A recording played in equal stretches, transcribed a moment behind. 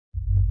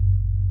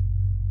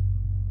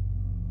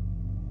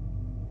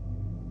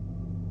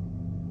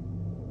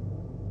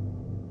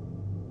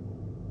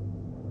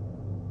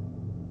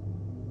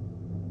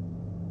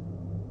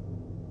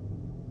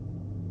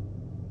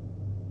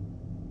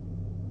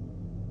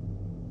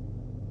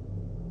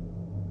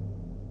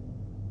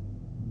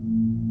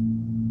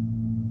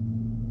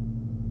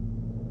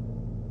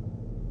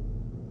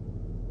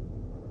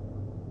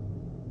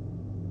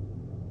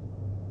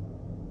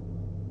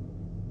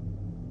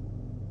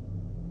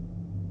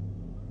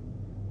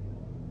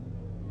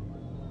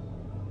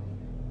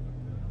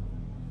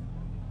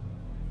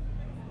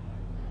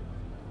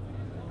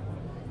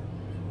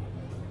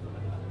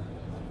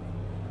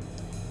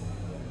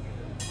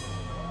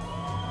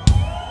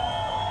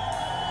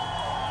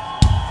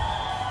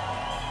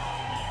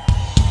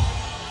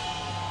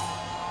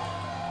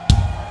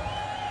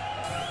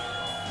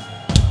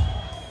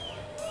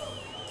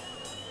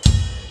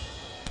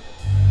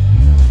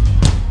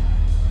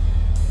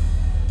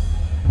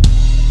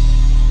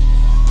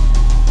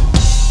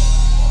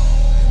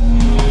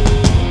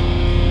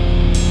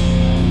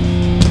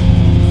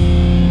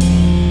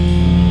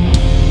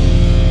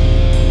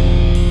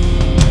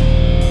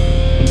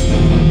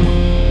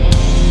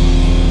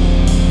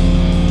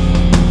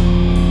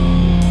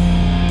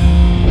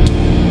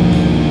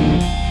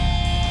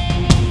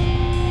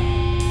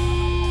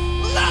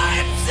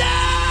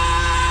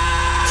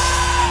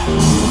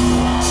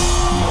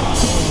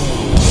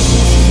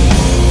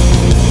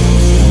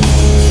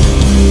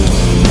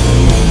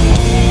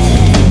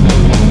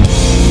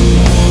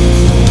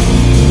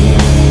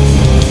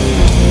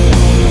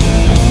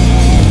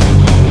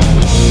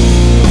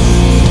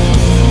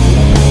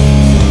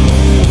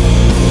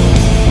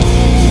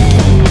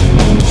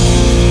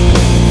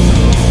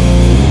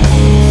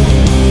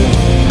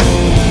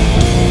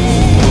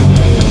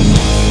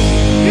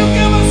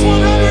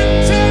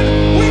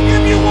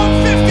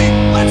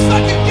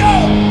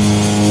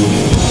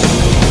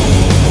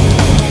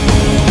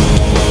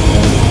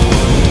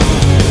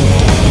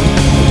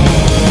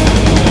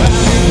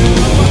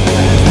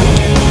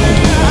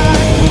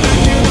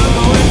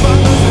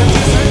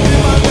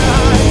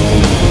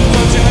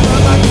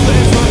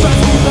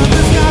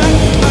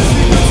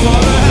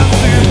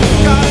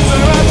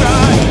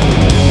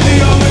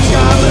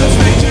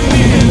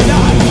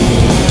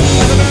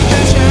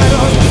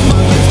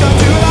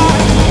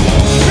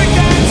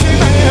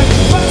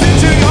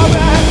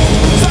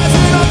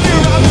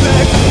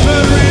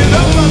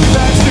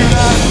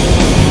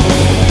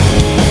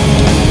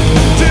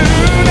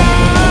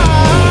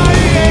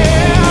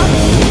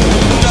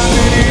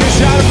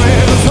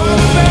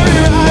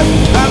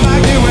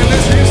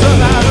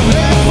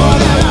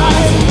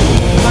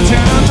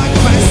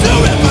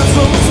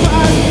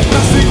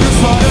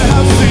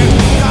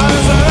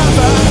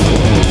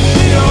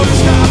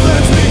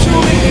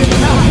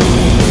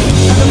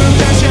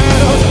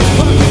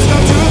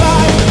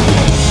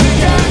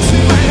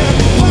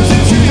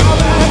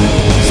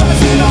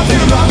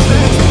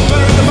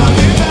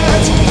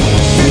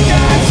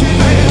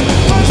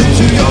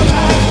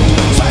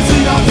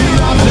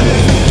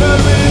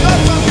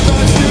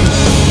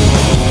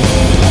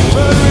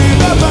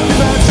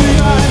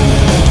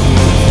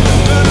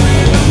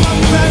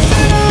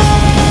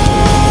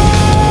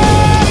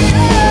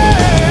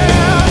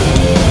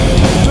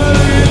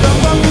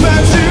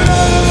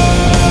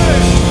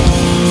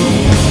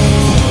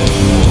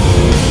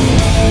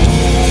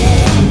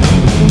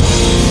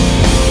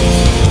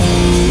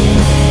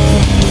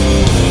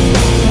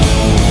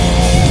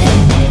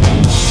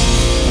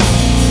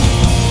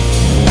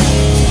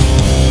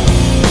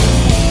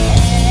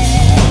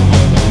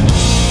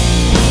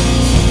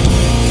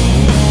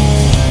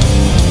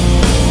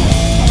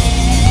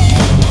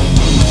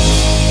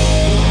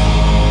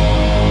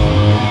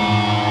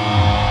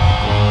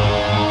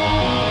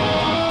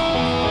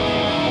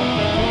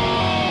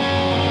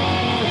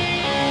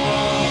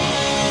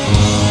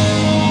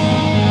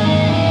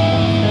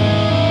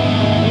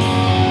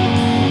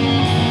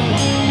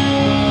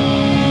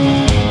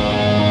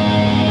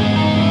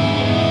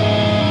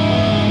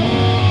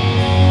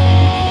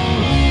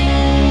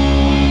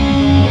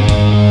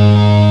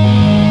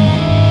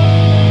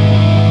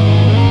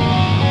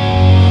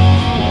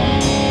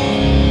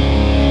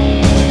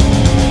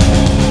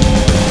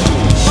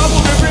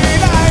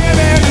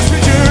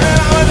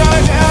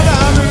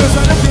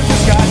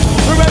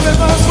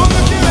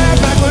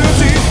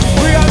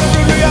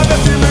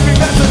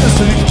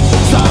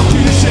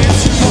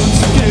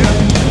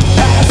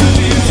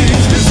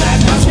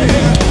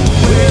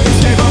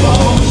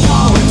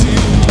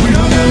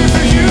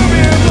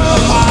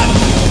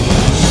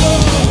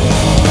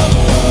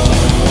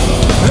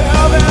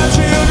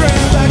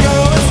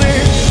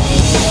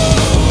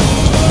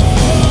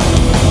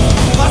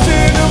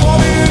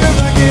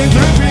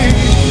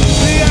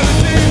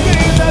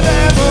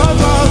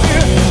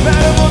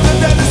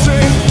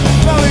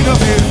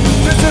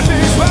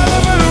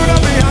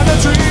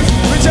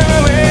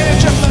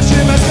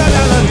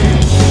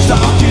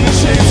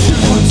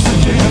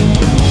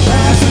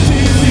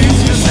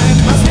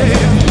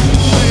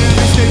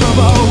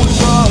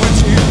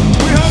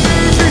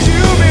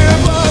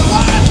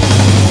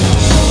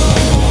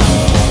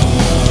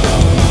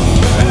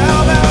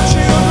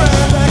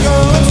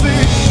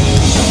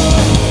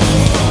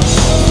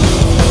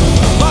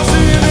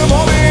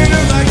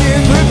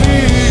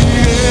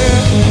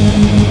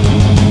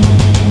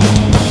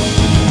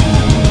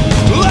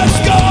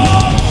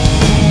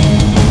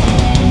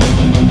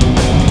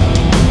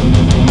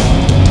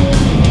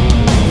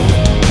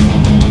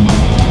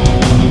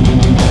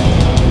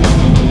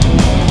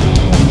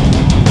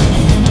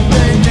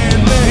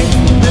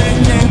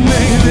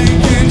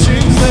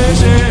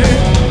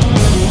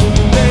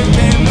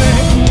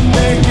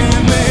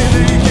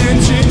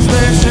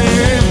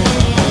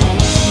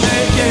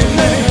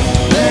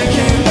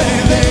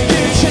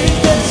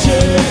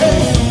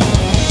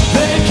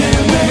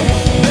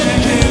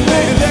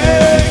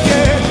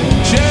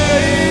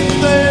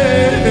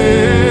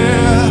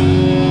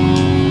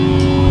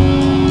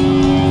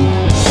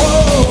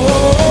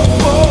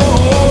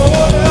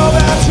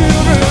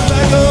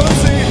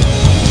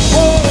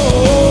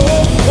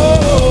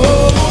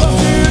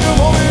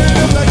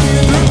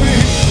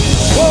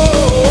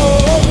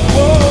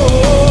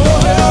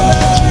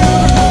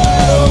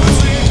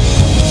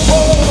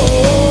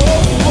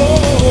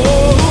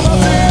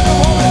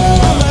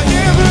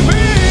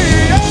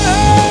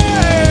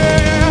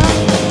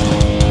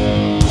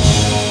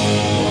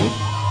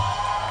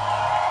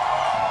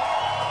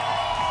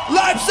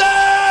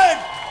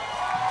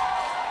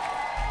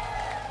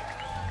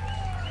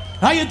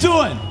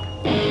doing?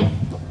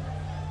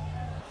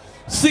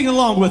 Sing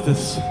along with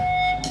us.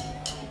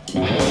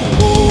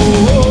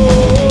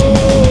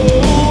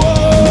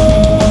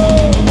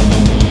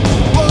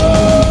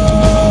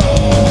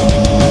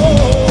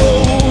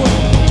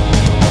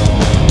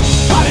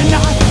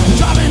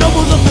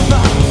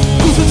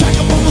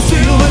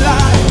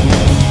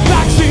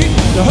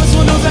 The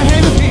hustle knows I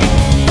hate with me.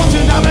 Once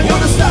you're down, I'm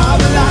gonna stop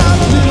the line.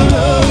 A little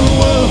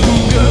love,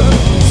 good.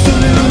 Just a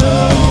little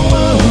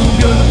love,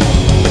 good.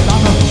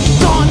 I'm a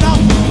dawn up.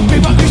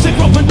 Baby, I grease and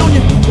groping on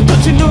you.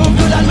 Don't you know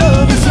good I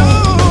love you so?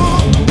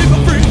 Baby,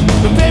 free.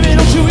 But baby,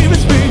 don't you even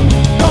speak.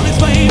 Don't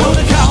explain or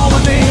to call my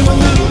name. A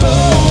little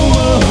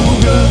love,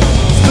 good.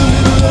 Just a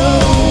little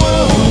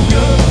love,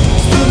 good.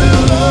 Just a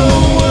little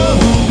love,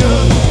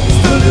 good.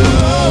 Just a little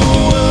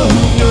love,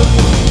 good.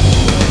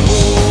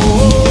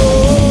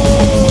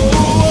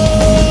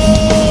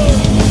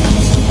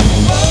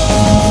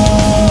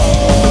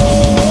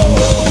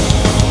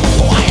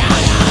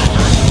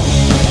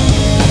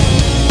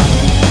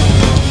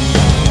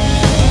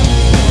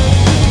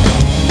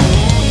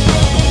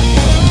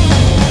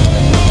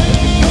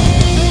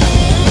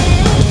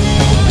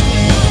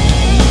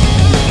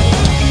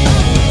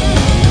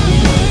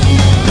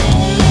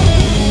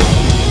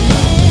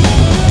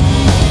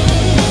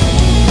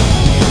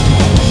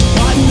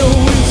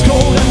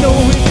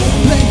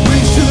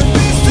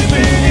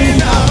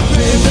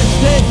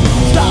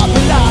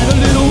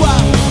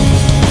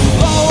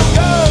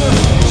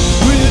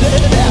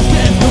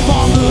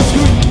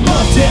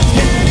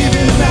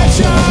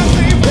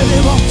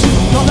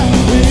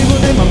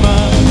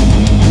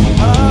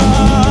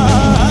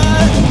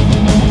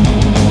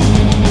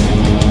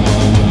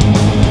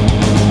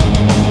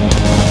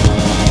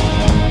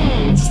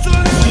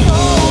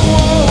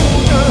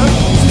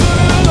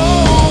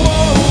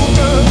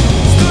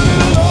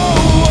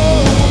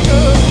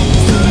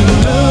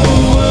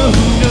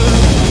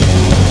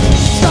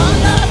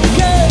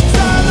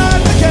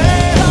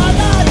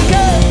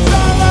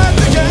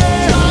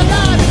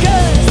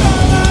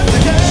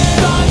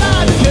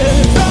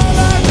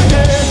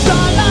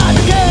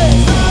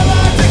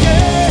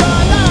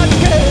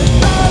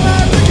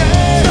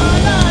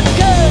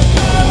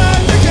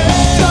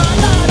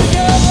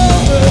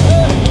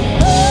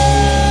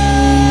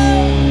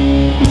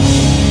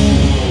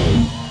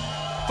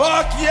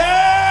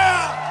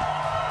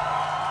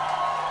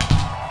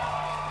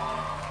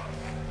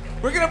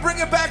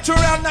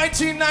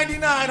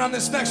 On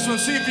this next one,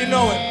 see if you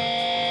know it.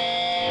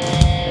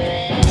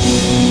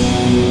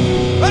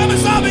 Let me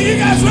stop it, you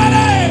guys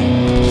ready?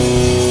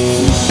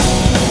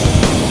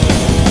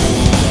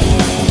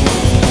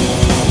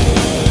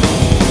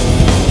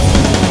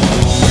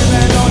 We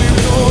land on your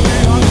door,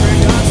 get hungry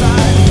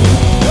outside.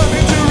 Come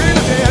into real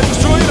dead,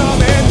 destroying all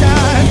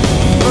mankind.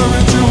 A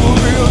ritual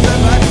builds that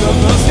lights up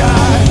the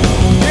sky.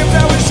 Games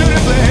that we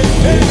shouldn't play,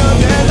 hitting up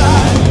their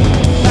light.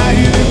 I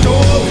hear them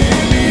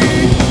calling me.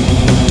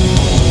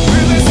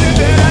 We're listening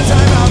to that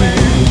time I'm in.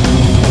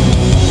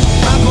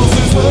 My pulse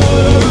is full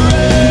of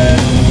red.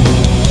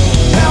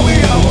 Now we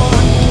are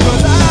one,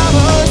 'cause I'm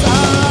a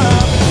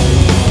zombie.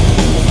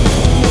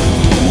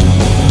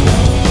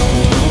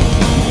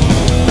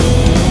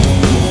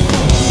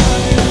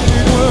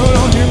 World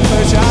on your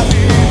flesh I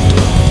feed.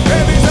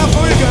 Babies are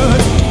for your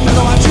goods, and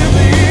I watch you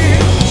bleed.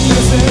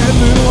 This is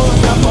the ones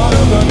not part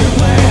of the new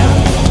plan.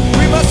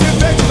 We must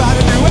infect your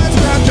body, do as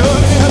we're not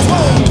doing as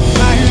well.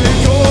 I hear them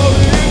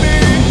calling me.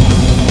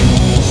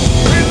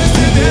 We're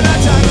listening to that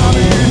time I'm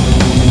in.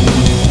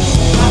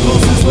 My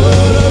pulse is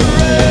full of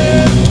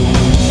red.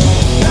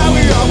 Now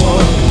we are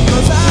one,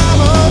 'cause I'm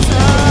a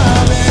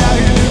zombie. I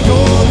hear them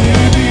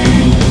calling me.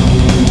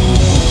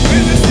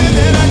 We're listening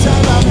to that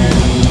time I'm in.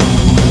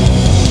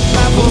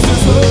 My pulse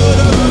is full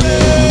of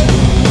red.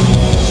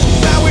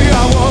 Now we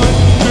are one,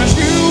 'cause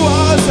you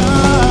are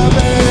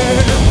zombie.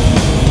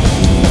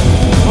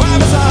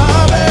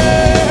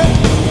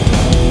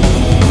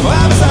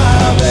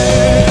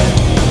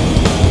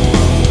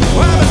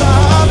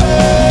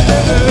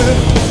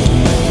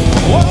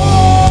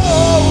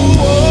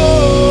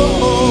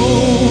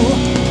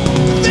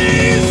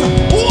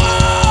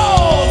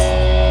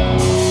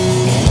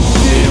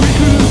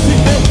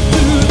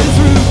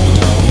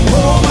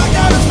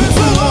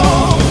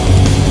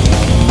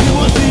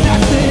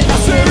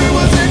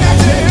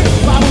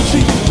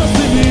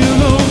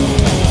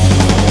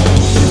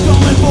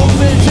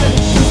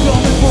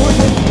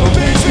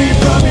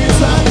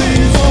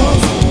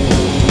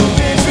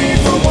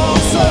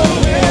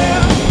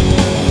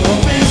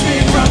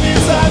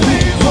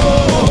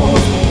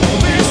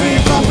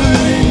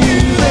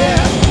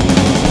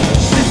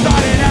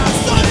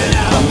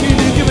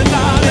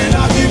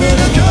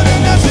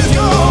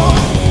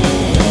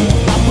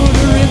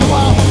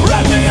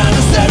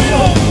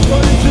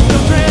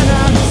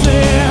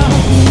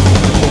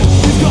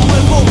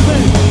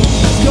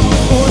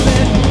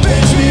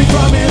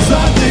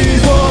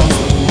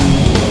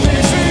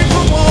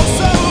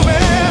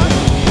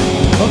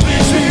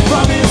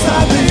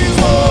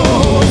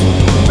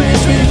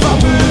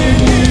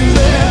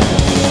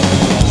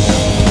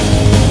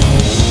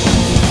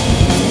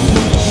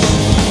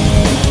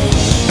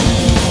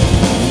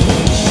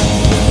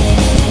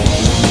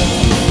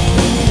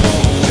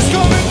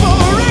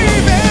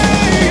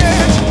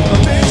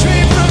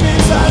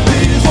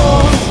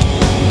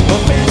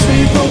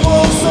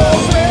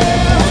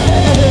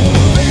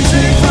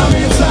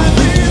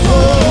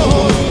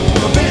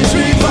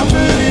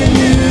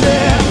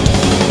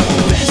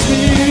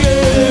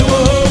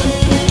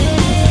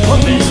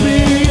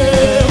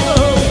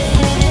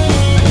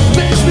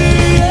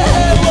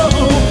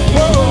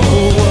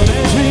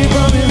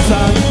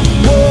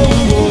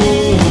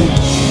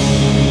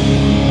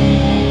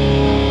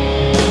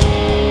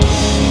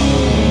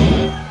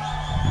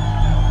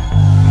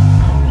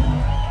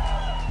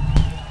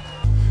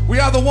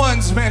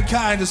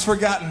 mankind is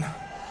forgotten.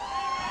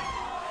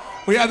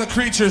 We are the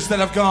creatures that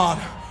have gone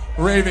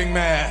raving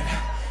mad.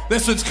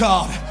 This one's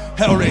called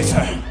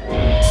Hellraiser.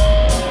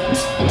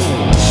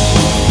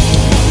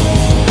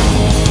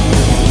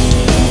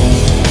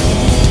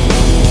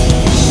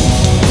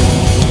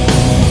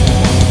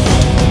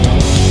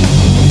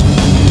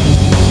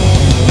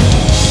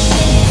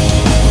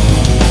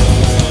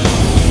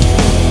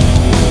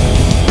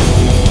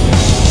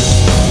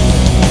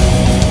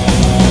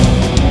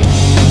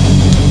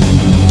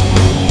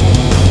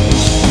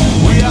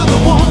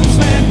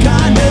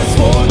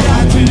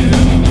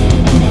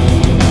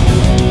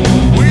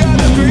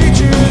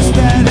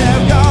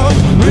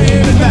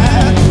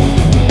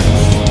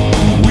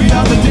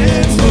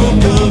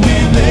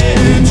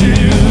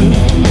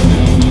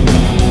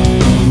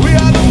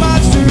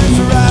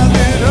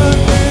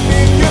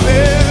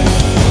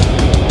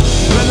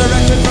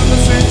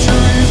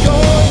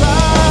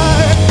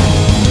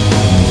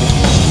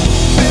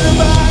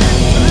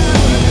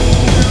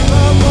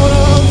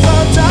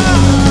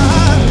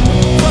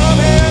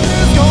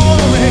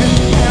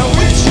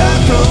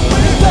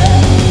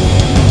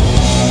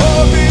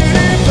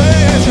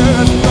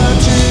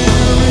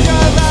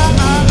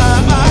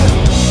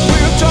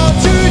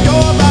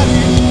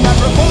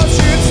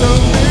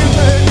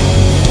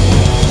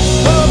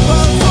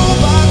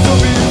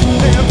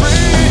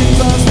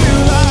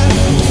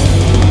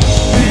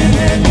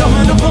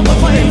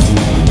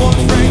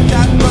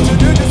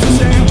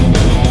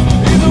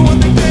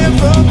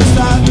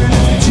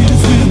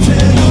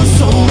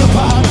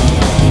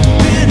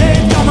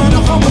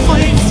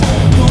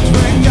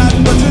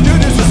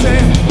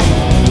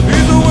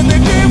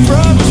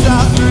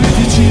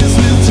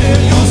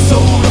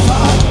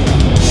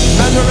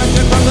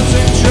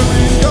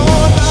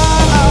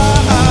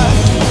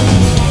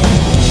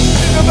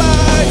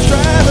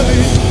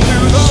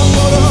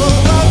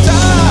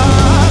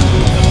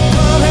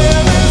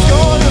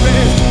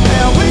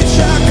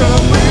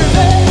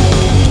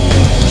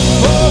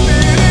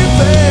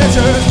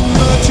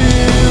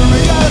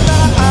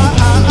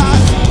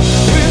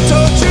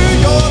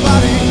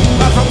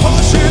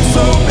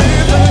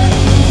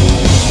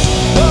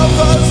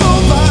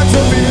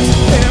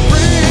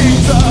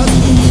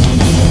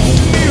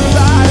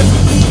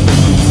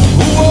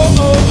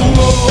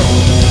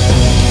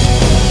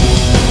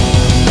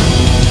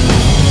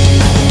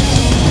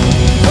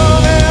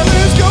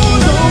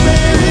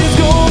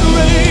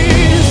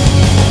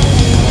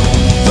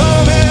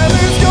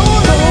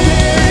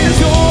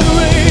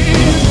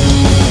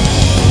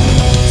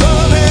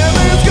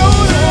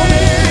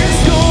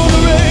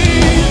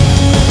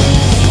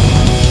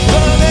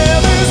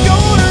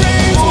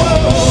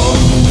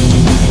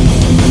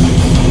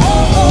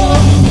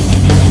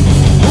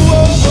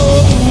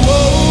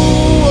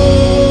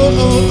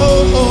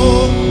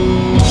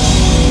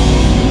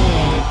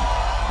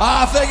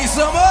 Thank you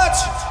so much.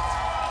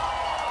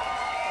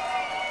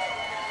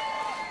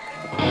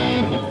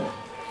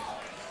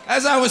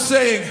 As I was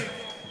saying,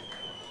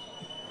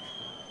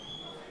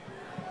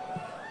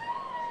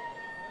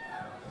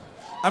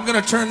 I'm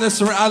gonna turn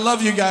this around. I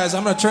love you guys.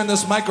 I'm gonna turn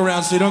this mic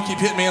around so you don't keep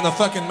hitting me in the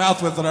fucking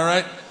mouth with it, all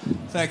right?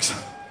 Thanks.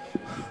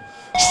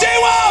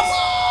 Stay up!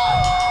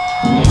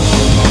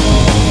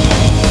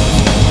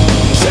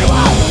 Stay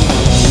up!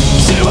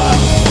 Stay up!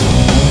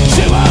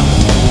 Stay up!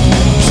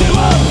 Stay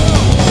up!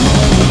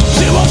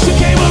 She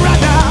came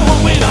right now,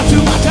 won't wait up to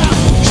my time.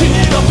 She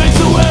hit her face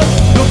away,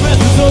 no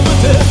presence of the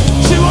dead.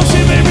 She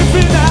made me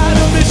feel that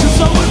her mission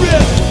so real.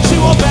 She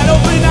won't battle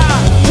me now,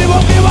 she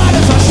won't be right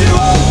as she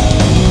won't.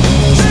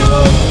 She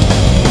won't,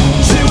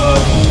 she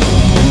won't,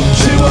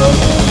 she won't.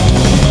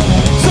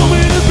 So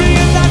many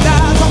being like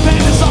that, I'm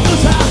painting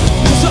something's high.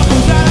 The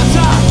circle's down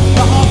inside,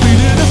 the heartbeat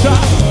in the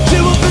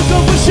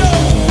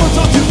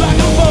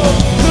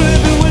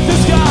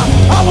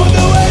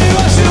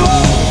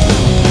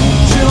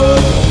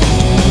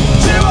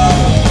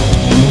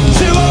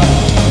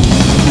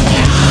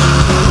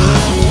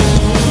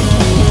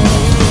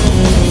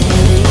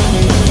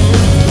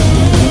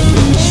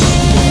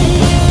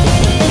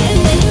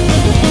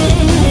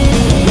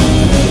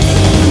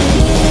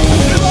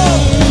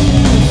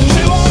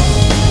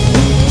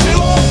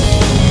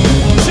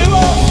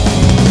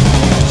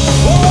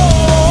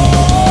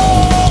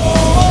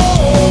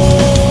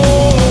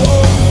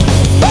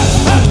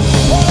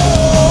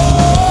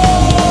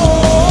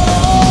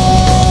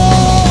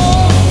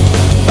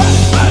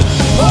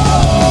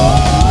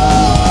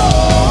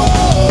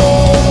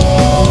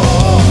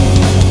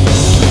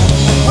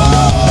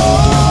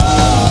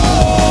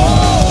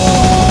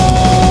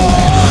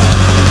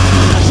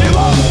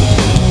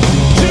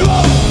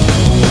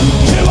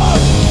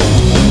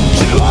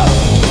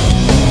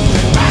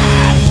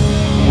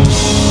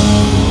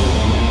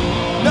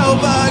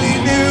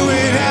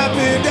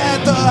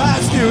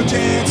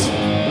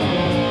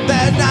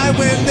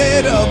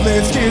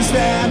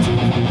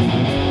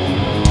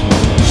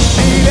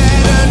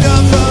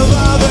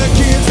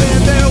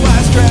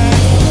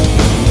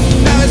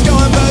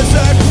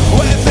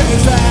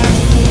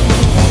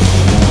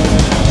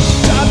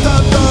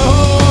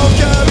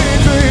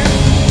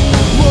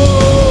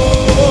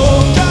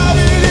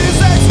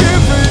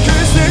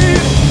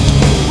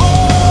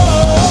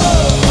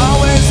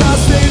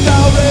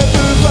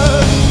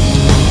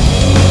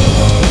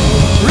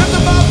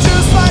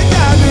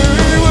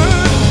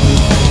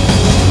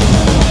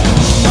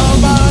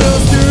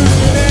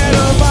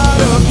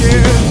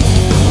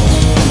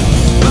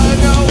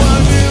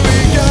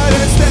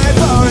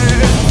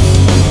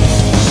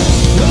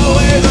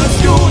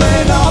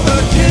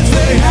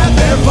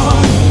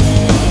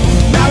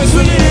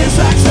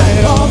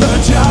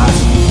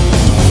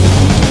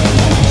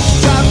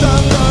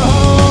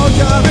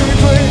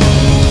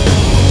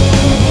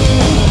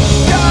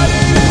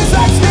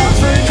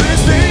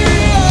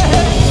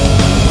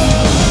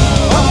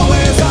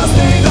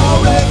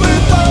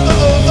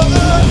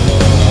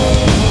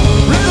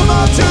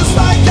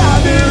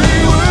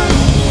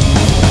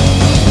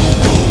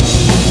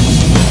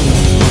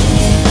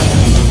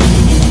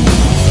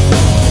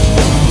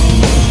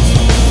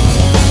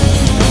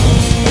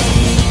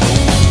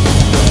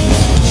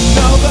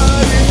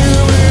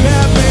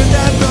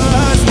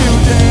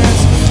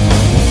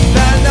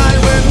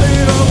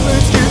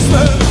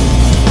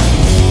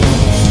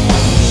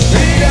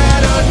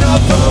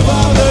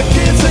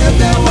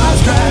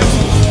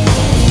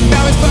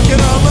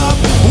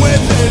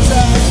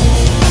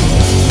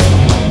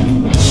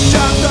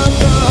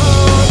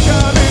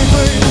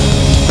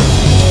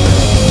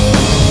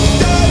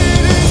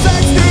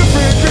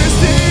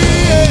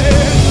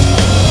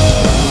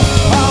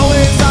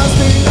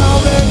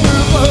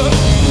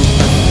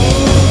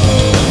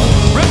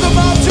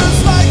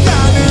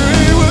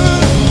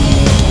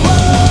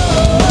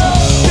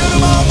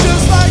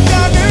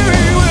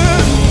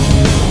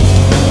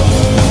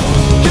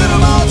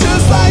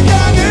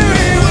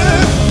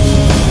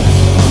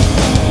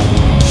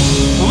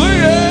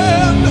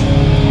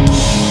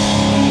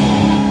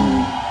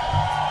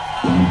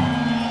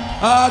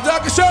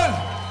Dankeschön.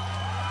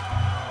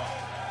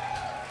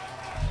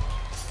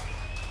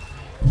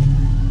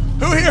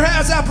 Who here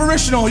has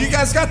Apparitional? You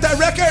guys got that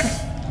record?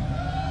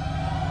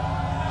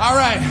 All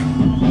right.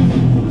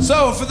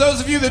 So, for those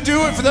of you that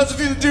do it, for those of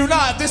you that do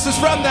not, this is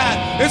from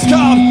that. It's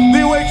called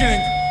The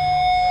Awakening.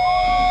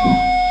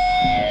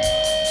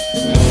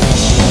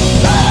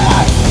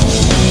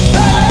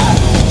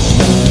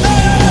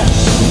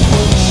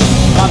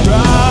 I'm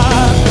dry.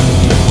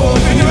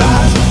 Open your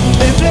eyes.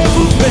 They play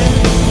movement.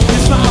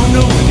 It's found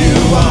knowing you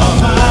are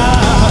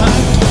mine.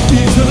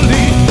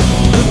 Easily,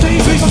 the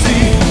things we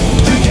see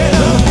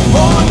together.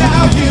 Oh,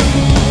 now you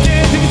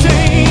can't take a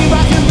chain.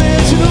 I can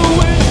let you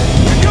away.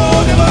 And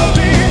you'll never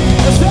be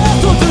a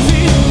settled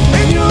disease.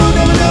 And you'll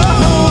never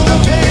know the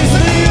face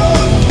of the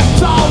old.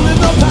 It's all in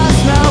the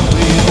past now.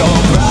 Please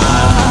don't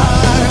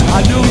cry.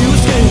 I know you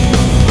scared.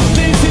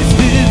 Things is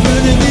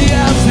different in the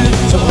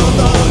absence of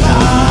the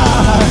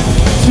light.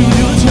 To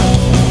your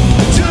chest,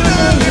 to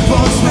the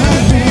lips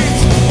and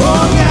beats.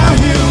 Oh, now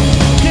you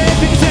can't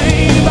be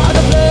tamed by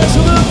the flesh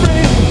of the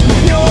brain.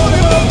 You'll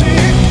never be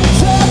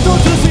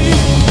settled to see,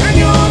 and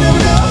you'll never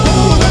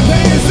know the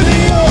pains of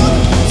the old.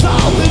 It's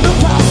all in the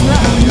past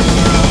now.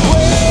 You're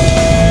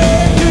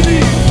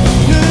awakening.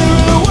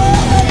 You're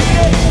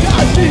awakening.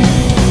 Got me.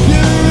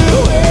 You're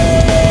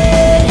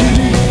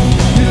awakening.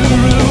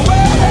 You're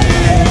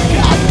awakening.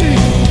 Got me.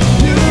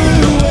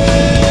 You're awakening.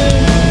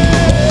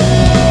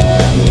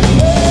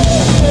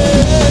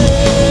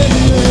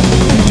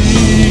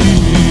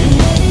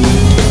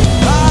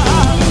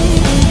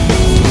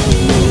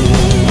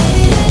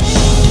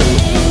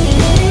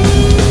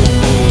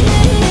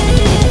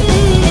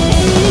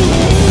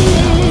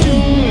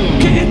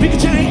 Can't pick a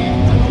chain,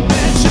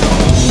 and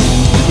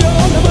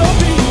you'll never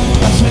be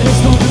a chance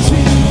to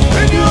deceive,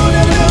 and you'll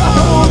never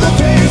know the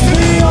pains of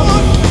the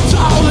old. It's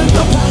all in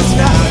the past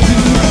now.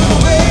 You're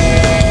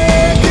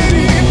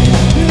awakening,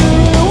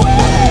 you're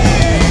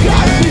awake,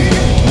 got me.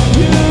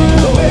 You're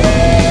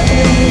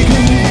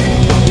awakening,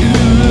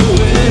 you're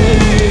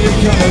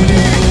awake, got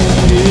me.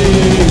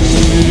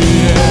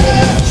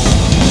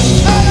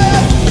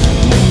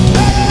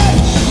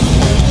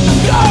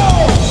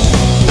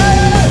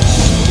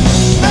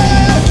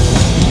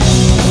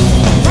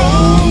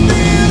 From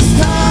this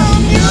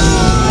time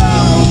you'll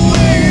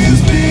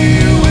always be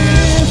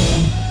with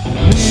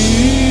me.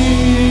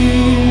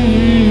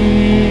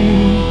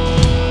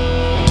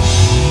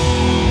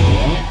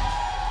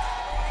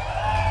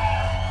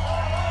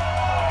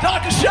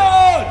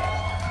 Dankeschön!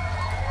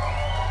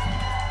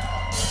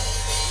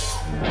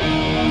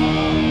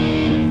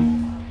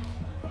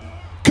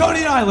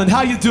 Coney Island,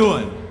 how you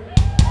doing?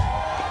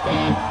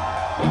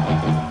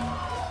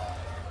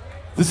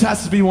 This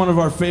has to be one of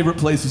our favorite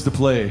places to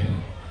play,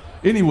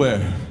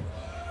 anywhere.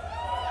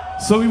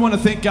 So we want to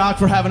thank God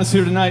for having us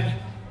here tonight.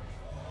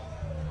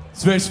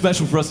 It's very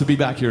special for us to be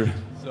back here.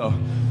 So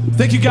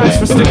thank you guys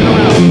for sticking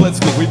around.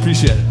 Blitzkid, we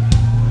appreciate it.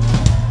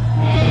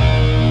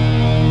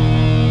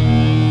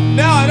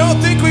 Now, I don't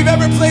think we've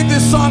ever played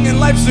this song in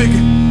Leipzig,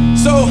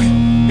 so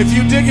if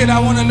you dig it, I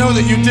want to know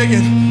that you dig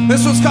it.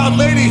 This one's called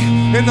Lady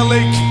in the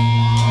Lake.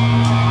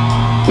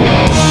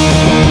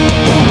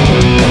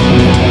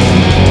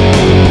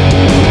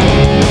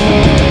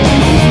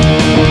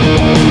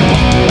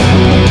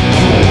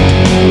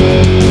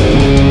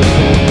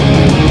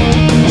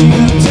 She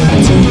got a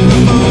tattoo, a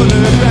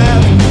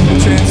photograph, it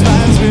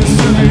transpires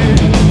mystery.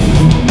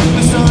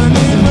 The sun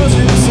in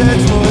roses set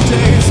for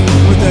days,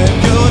 with the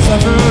ghost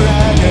of her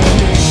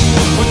agony.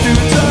 Went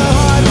through the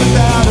heart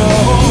without a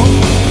home,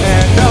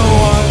 and no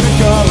one to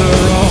call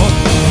her own.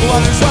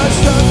 Water's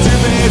rushed up to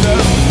bathe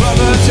her,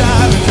 rubber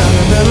time and kind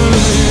of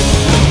memory.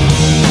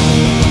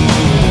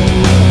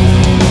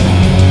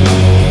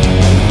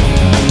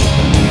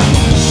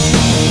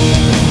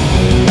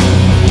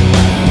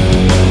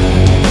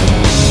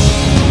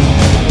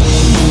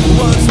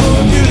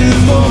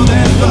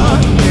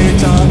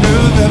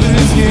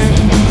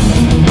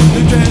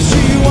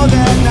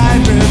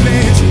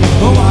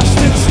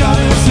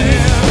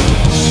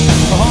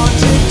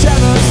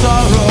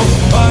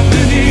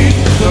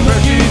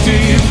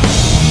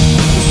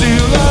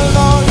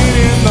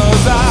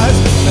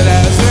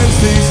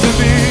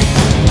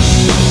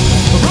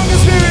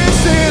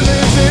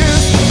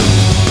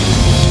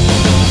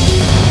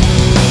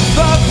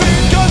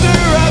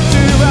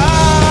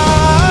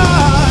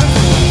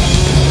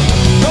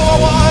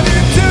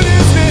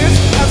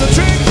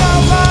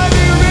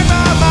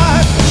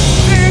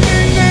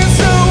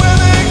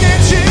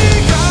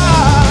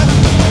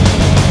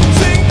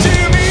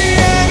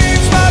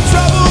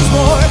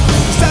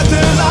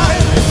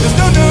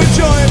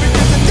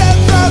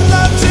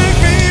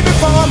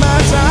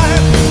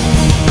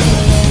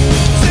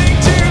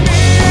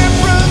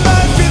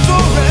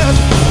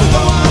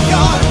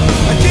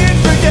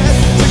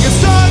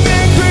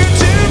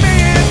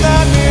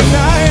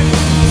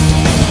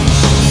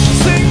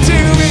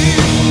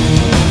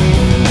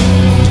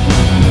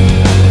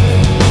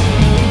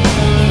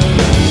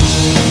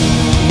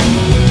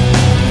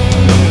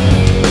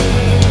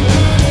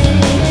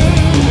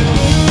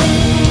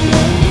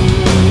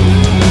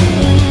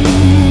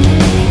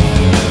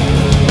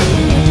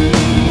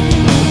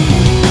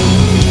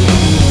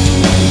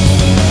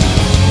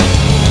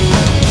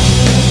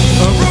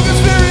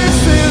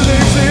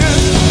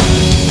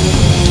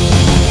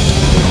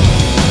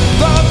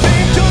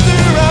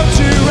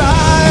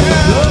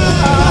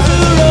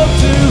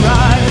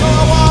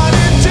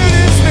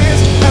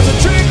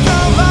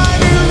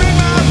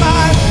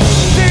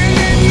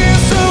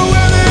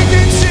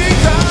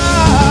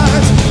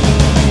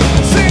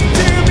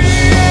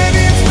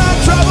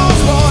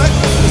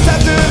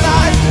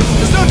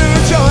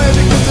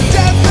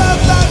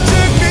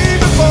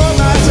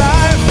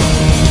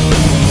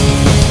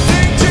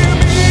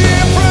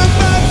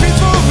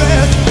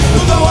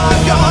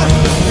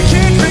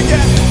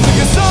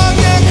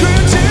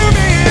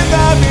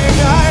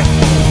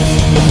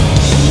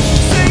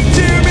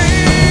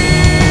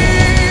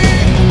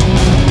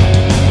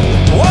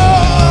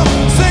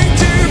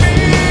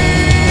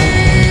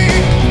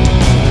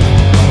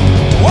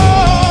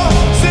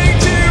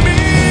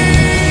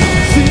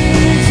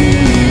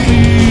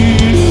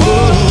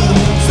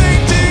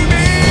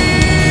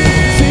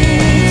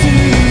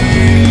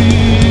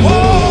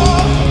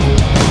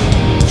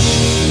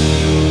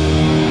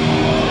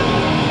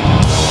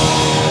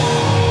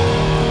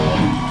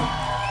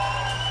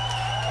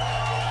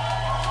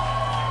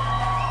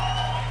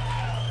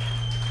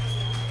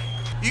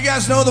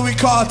 guys know that we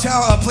call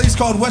a place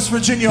called West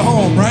Virginia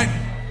home, right?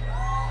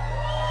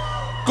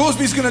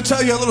 Goolsby's gonna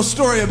tell you a little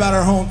story about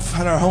our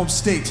home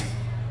state.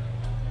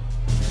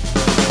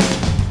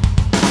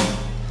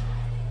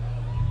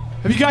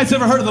 Have you guys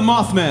ever heard of the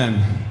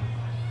Mothman?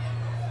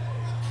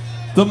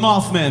 The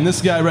Mothman, this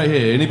guy right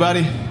here.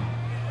 Anybody?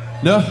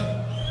 No?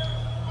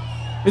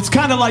 It's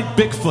kind of like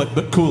Bigfoot,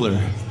 but cooler.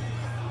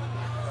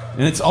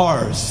 And it's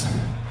ours.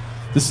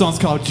 This song's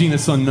called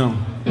Genus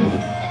Unknown.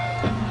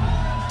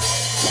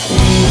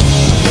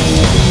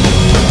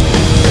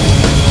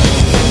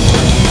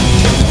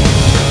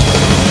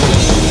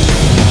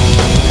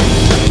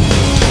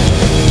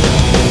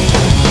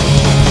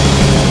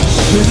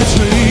 In the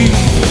tree,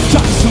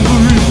 Johnson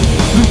Marie,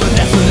 Lupen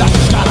Tooth,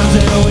 Scotland,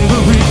 and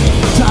Waverly,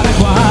 Tonic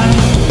wine,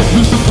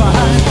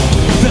 Lucified,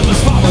 there was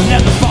falling,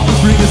 and the fall was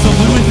bringing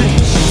something with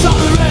it. Saw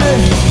the ray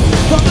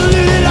from the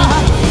looted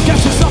eye,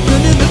 capture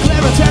something in the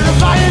glare of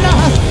terrifying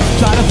eye.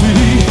 Try to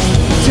flee,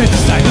 change the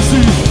sight to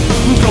see.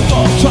 Look up,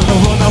 try to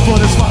run up, but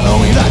it's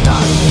following that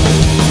night.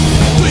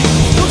 Three,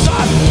 no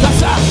side, that's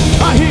out,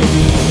 I hear,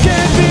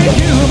 can't be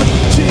human.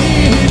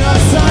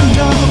 Genus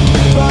Unknown,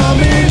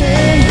 from an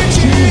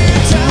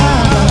ancient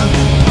time.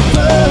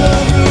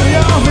 Burn through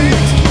your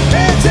wings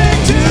and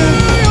take to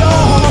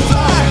your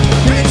flight.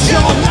 It's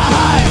your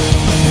night.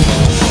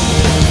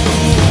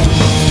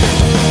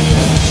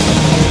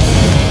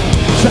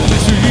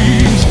 Traffic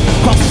streams,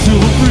 cross the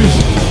silver bridge.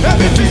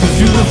 Every face is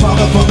fuel of fog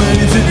upon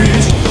the instant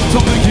reach.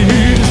 Something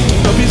keys,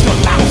 the beast got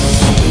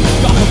louse.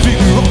 Got a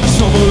figure on the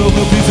shoulder of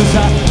the beast's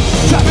hat.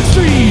 Traffic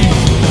streams,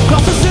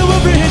 cross the silver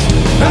bridge.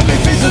 Every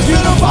face is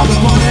fuel of fog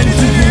upon the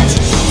instant reach.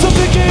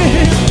 Something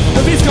keys,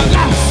 the beast got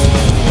louse.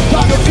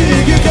 Like a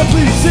figure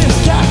complete this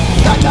that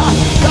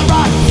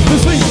right, the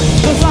sleep,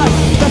 the light,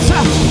 that's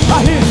how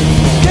I hear.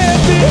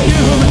 Can't be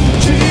human,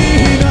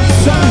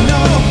 Genus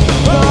Unknown,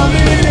 from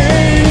an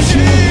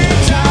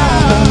ancient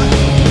time.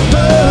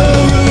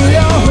 Burrow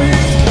your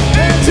wings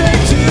and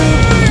take to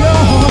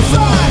your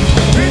flight.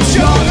 It's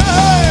your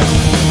life.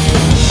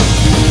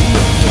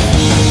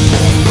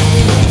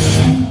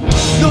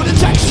 No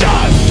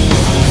detection.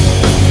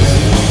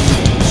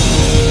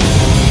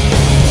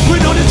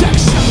 With no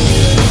detection.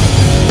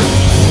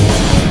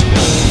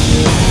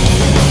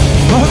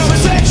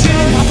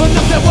 Happened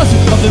up there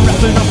wasn't nothing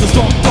wrapping up the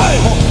storm. Hey,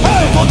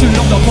 hey, wanting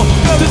on the phone.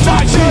 The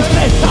time she's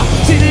late.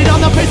 Seen it on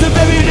the face and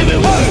buried if it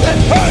was.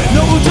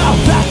 No doubt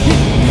that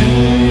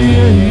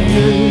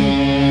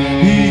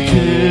he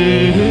came.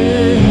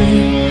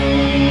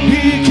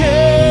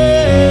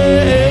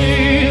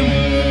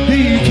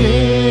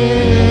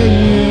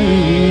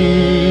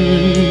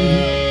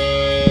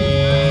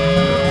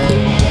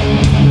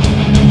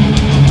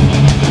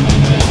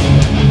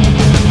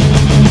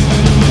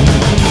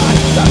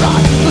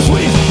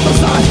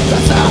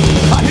 That's how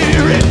I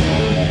hear it.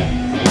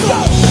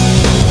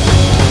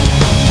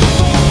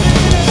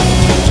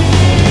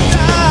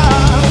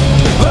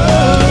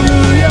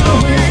 Burrow your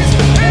wings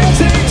and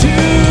take to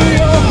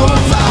your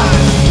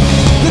flight.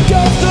 The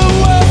ghost of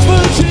West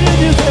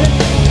Virginia, they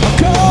are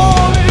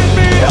calling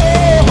me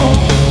home.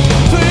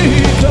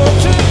 3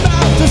 clubs and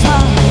mountains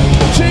high.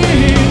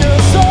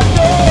 Genus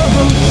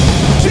Unknown,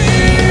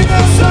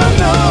 Genus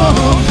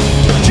Unknown,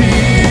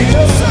 Genus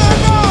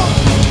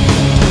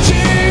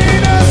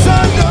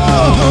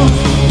Unknown.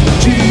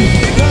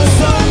 Genus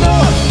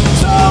Unknown,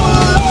 so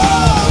alone.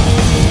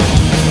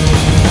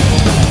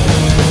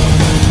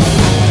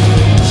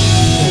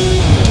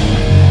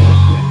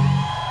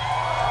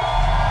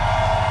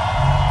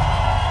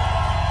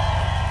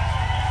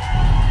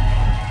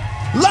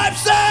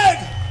 Leipzig!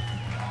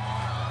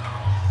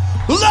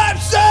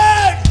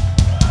 Leipzig!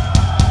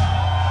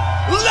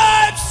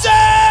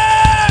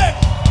 Leipzig!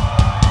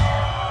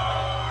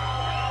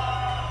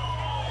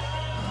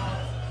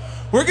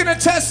 We're gonna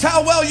test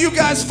how well you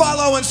guys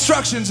follow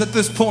instructions at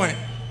this point.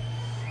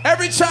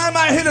 Every time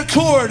I hit a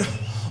chord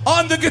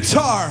on the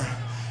guitar,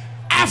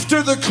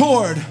 after the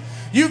chord,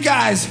 you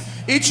guys,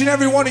 each and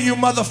every one of you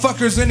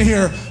motherfuckers in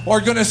here are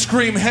gonna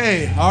scream,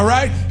 hey, all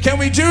right? Can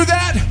we do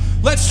that?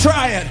 Let's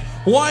try it.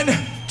 1,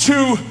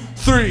 2,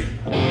 3.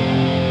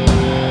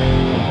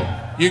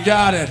 You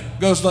got it.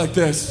 Goes like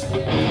this.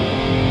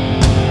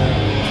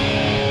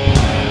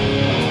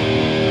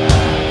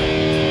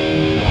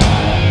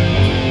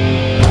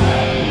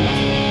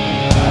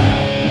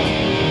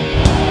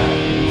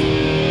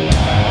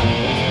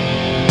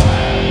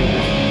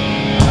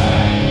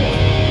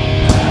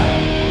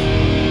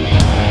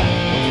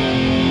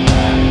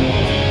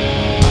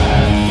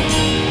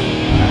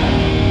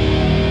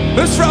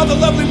 This is for all the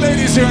lovely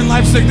ladies here in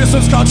Leipzig. This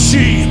one's called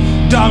She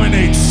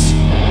Dominates.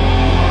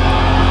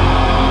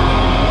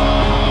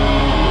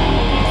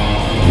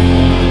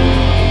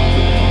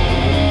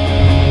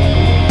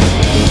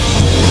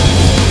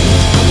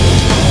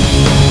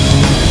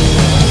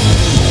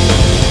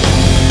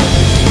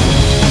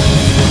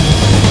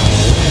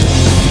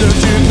 Don't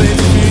you place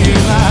me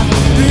in line?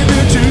 Leave me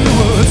to the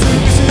woods.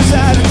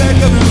 Inside the back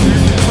of the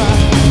room.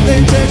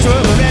 They take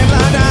trouble and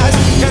blind eyes.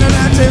 Kind of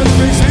night tales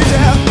brings me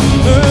down.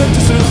 Learn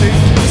to sleep.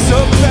 So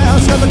proud,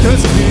 got the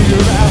curse of me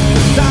around.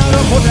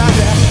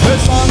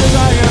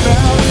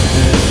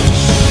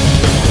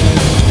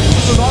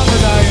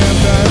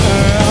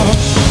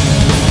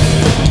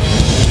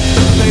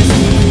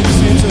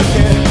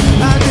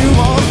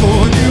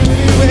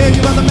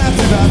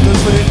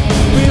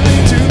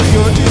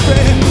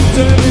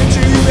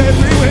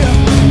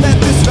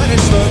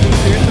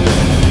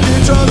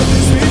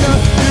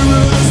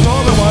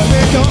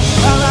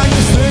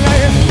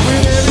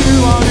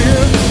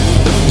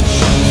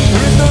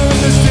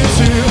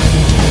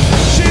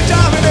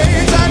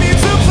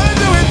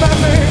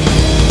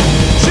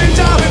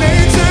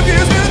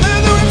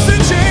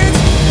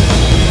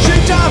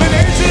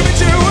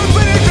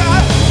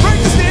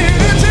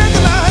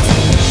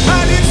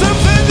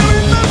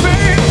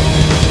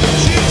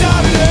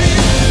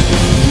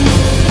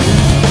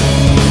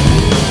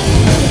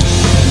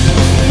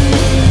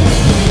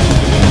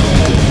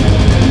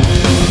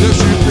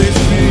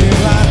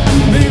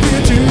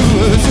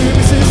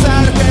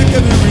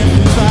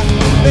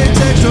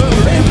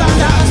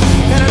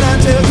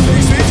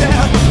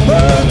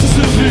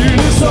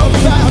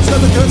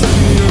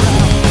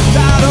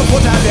 myself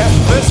what I did.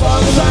 As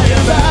long as I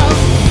am bound,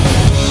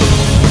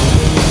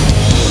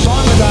 as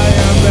long as I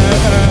am bound.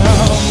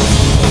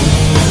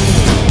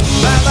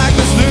 I like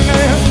this thing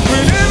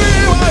whenever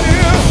you are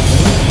here.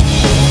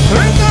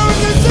 There ain't no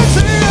resistance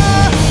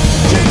here.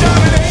 She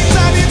dominates,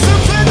 I need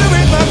some pleasure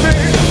with my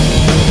feet.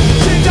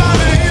 She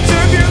dominates,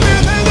 you give me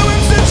a thing that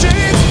whips the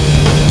chains.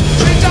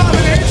 She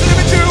dominates, let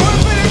me do one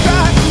thing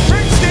back.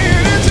 Bring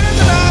skin and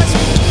tendonize.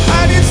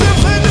 I need some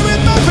pleasure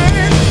with my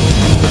feet.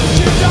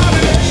 She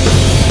dominates.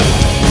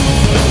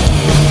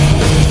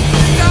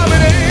 She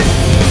dominates.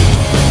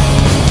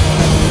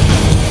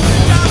 She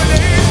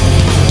dominates.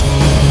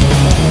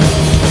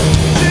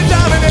 She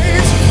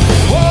dominates.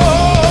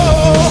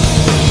 Whoa.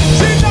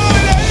 She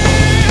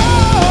dominates. Oh.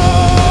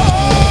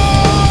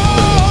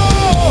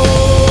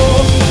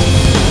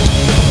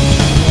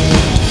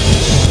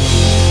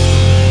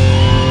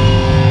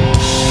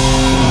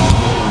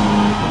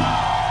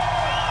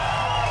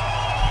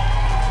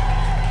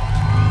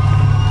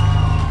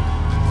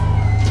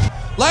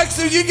 Like,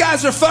 so you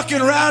guys are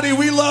fucking rowdy.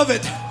 We love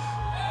it.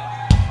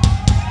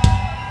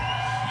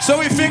 So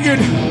we figured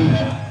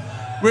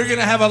we're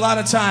gonna have a lot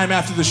of time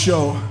after the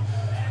show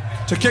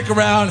to kick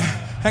around,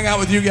 hang out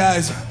with you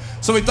guys.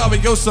 So we thought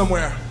we'd go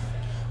somewhere.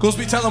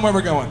 Goolsby, tell them where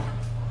we're going.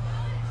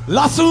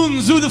 Lass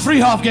uns zu the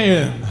Friedhof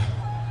gehen.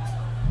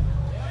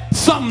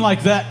 Something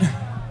like that.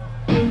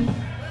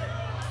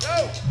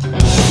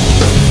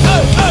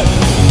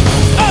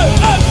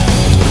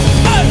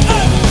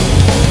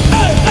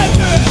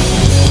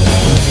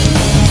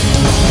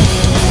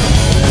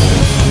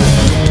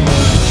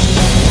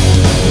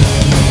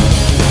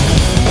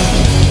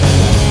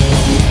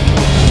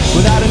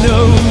 Without a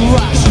know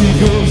why she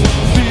goes,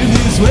 feeling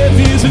his way,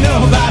 feels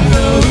nobody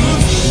knows.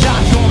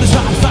 Not gonna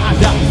try to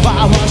find out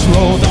why once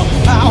rolled up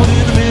out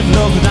in the middle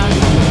of the night.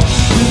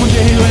 Then one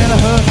day when I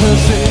heard her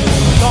say,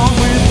 "Come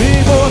with me,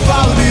 boy,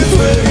 follow this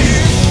way."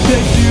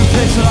 Take you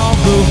places along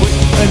the way,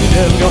 and you're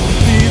never gonna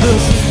be the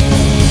same.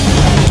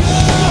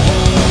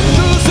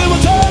 To the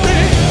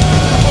cemetery,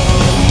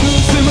 to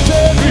the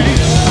cemetery,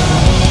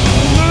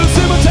 to the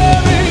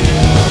cemetery.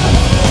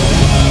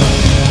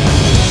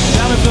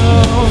 Now it's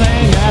all they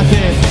got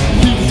there.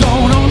 People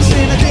don't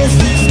understand, I guess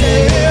these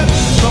days.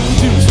 From the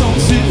tombstone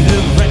sitting in the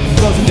rain,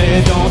 'cause the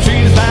dead don't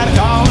treat us bad,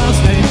 call us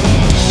names.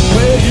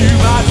 Where you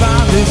might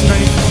find this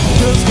train,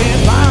 just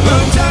can't find the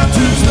time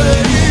to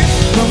explain.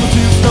 From the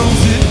tombstone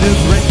sitting in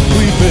the rain,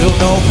 we feel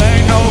no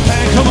pain,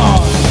 come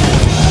on.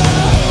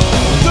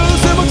 To the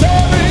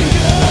cemetery,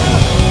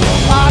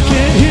 I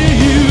can't hear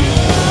you.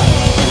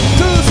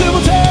 To the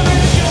cemetery,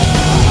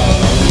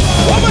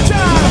 one more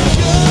time.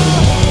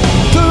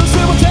 To the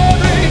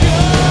cemetery,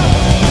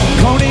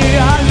 Conne,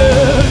 I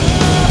love.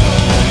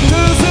 To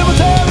the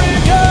cemetery,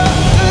 go.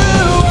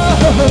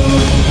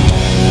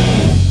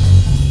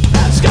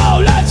 Let's go,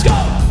 let's go.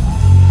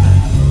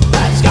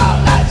 Let's go,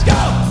 let's go.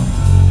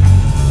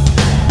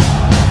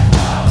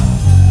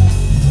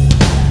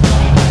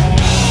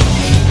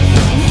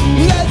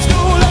 Let's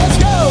go, let's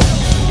go.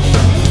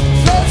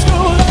 Let's go,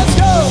 let's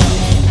go.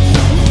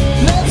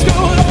 Let's go,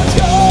 let's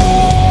go.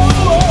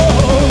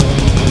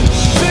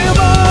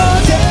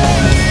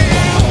 Cemetery,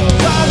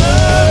 I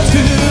love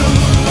you.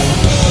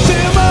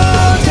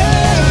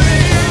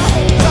 Cemetery,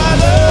 I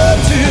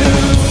love you.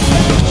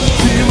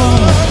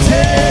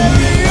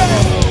 Cemetery,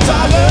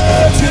 I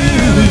love you.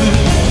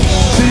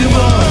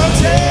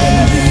 Cemetery,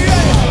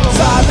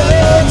 I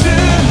love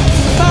you.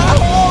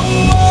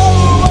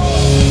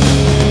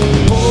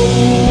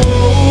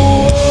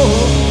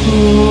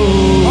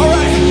 All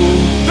right,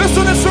 this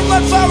one is from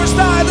Let Flowers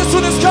Die. This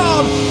one is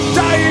called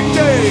Dying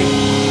Day.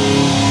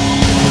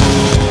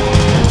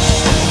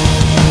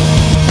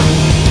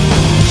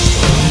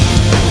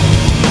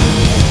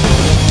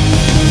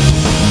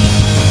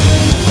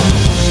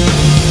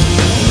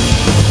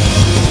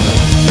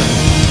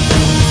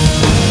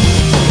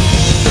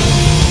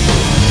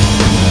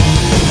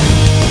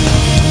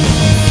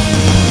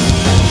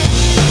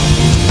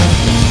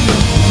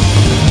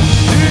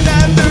 You're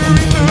not the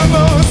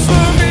remorse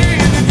for me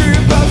in the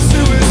grip of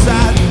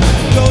suicide.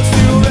 Those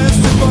two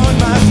rest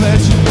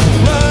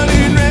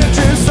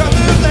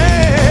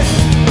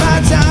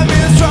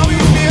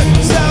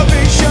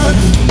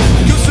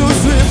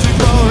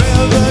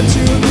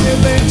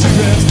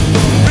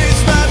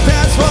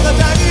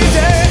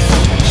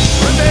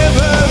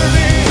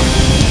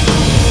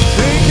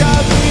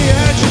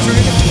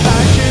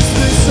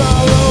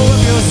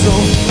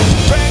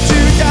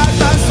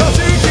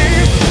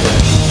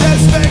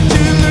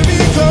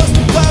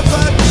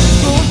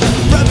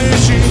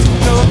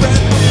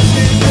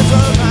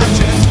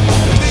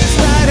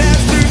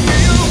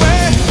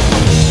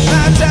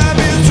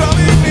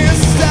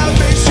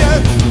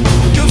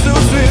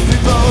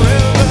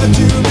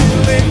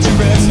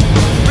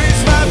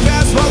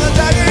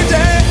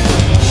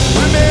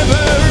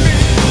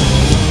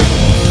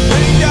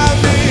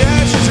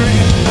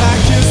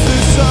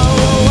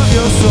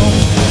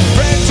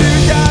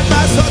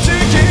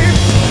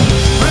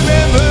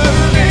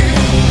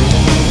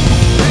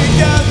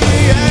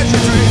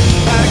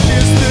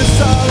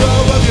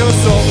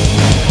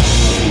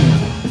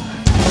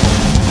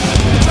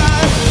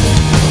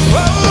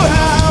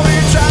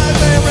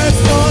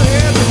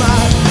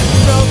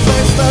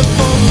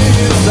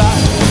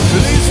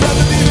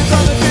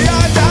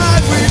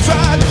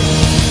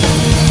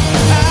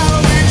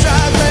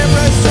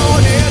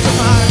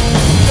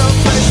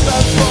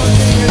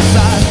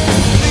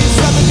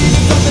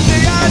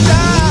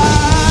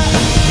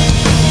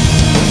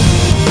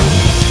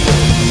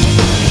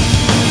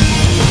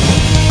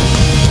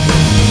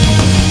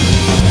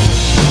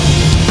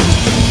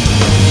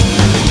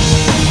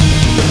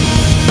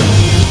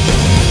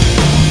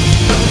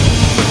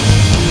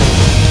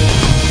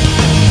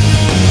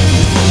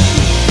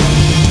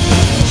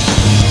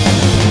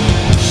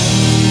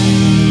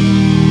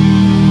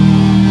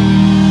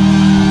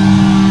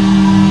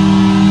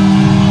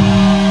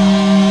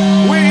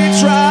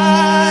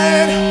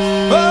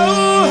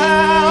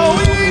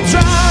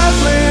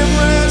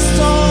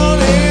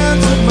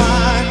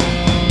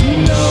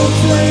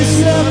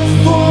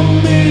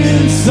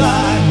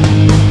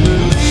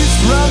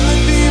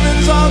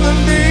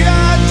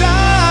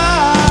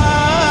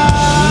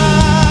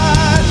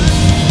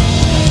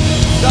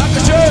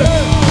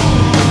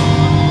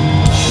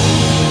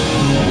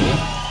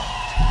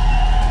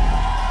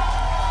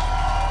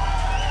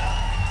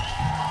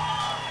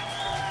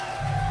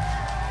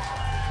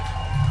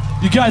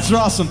You guys are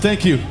awesome,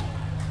 thank you.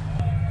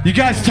 You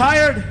guys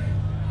tired?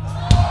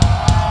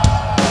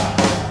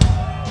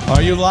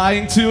 Are you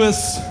lying to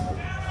us?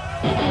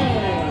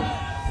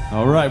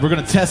 All right, we're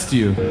gonna test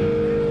you.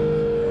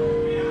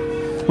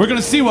 We're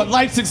gonna see what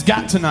Leipzig's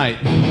got tonight.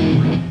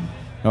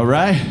 All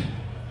right?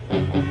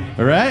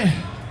 All right?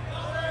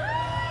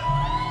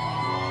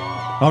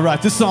 All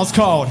right, this song's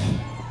called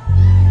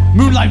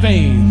Moonlite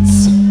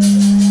Veins.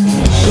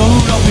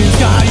 Going up in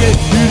sky, yeah,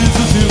 it is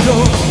a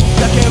silver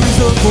that carries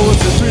the force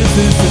of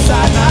prisons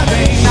inside my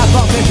vein. I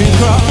thought that been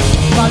crossed,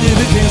 my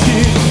living can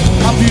skin.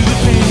 I feel the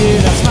pain, yeah,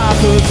 that's my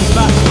cause, it's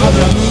my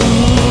other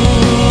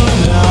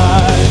moonlight.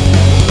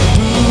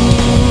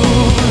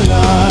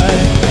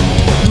 Moonlight,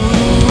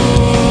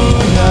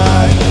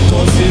 moonlight,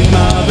 cause in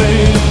my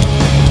veins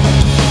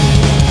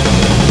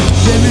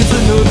there is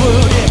another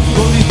world, yeah,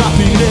 only my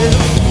feeling.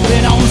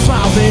 Then I will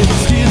smile, baby,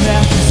 skin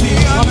that you see.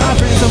 All my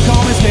friends have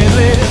come and can't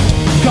live.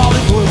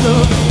 Calling for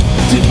love,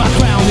 dip my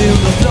crown in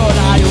the blood.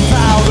 I am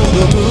proud of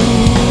the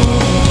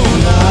moonlight,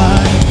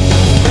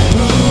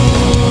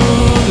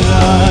 moonlight,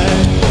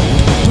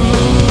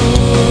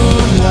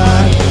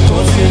 moonlight,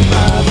 cause in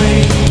my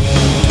veins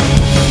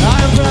I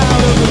am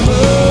proud of the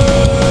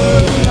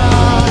moonlight,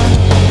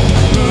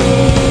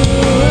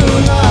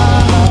 moonlight,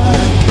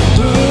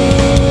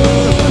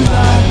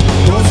 moonlight,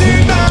 cause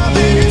in my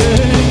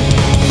veins,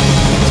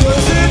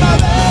 cause in my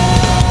veins.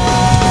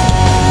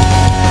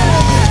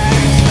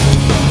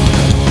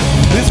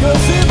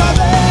 Goes in my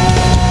veins, it's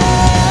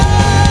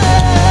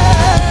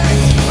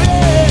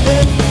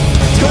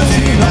goes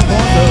in my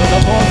veins,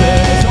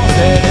 it's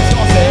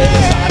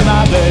inside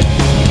my veins,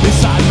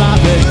 inside my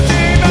veins,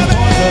 it's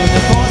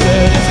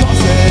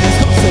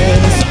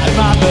inside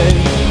my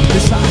veins,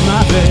 inside my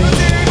veins,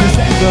 it's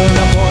anger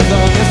and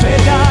poison, it's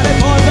faith, God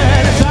and poison,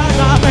 inside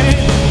my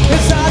veins,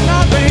 inside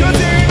my veins,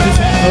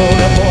 it's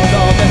anger and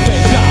poison, it's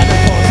faith, God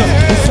and poison,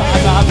 inside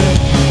my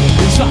veins,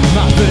 inside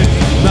my veins,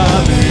 my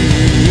veins.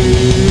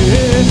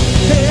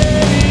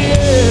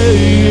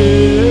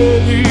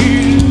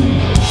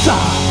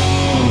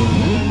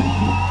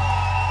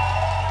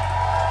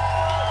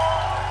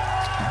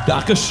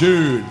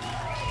 Dankeschön.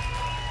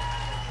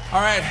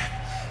 All right,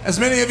 as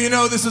many of you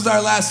know, this is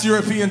our last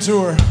European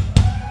tour.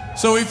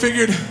 So we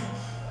figured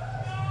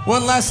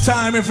one last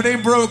time, if it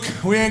ain't broke,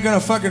 we ain't gonna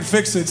fucking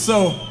fix it.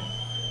 So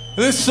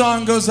this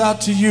song goes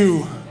out to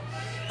you,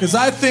 because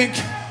I think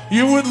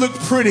you would look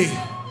pretty.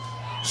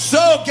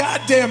 So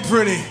goddamn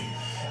pretty.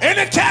 In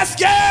a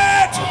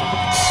casket!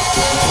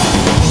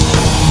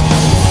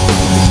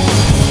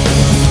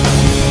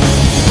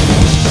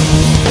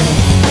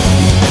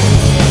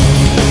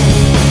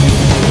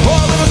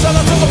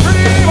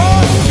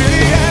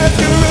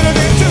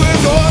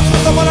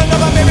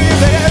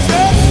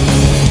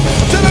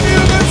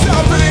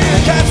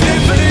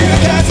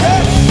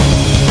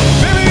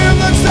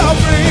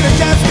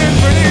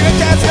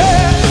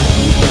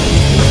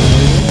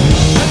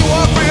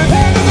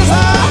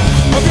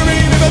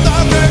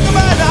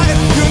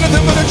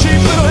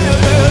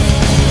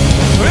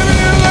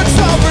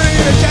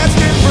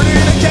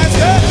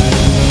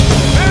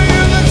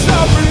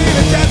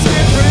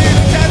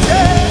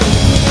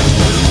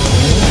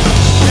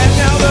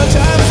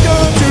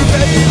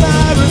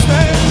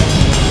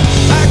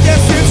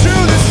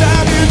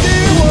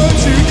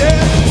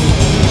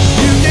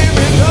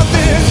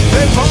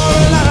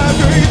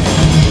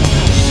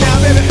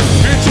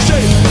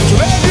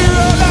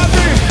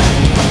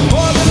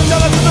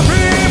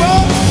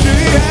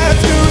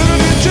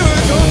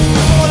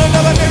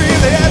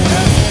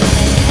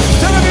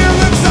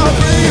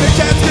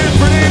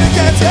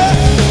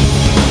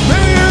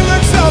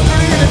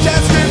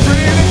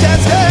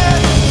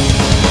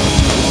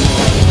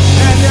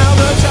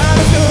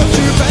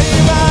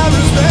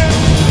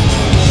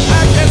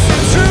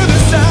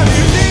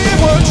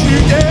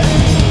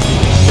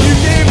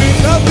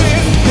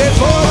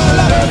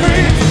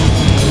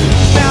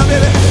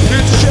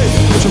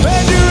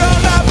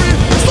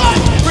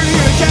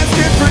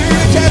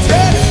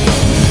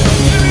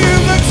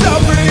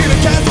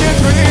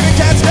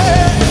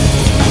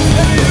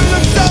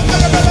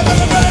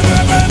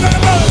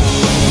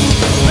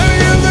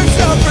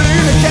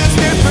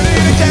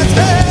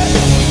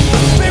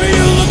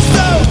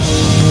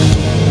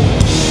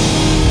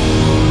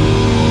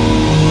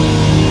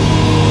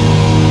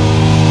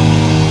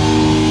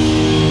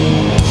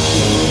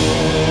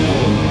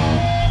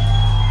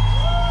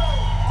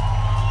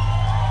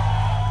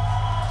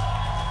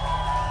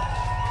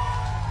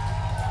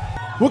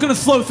 We're gonna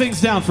slow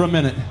things down for a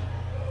minute.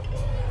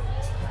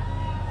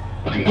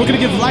 We're gonna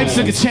give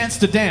Leipzig a chance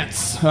to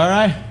dance, all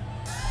right?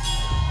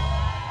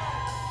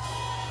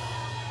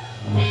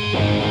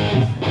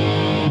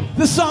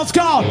 This song's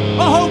called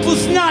A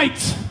Hopeless Night.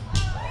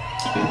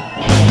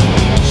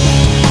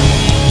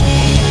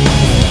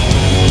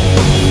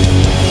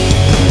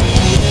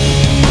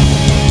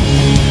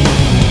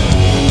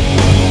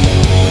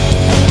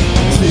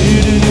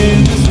 Sitting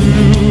in this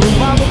room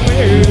while the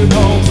bed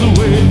holds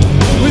away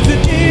with an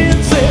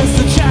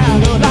incessant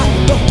chatter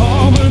like the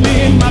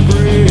harmony in my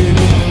brain.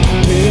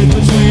 Head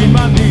between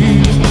my knees.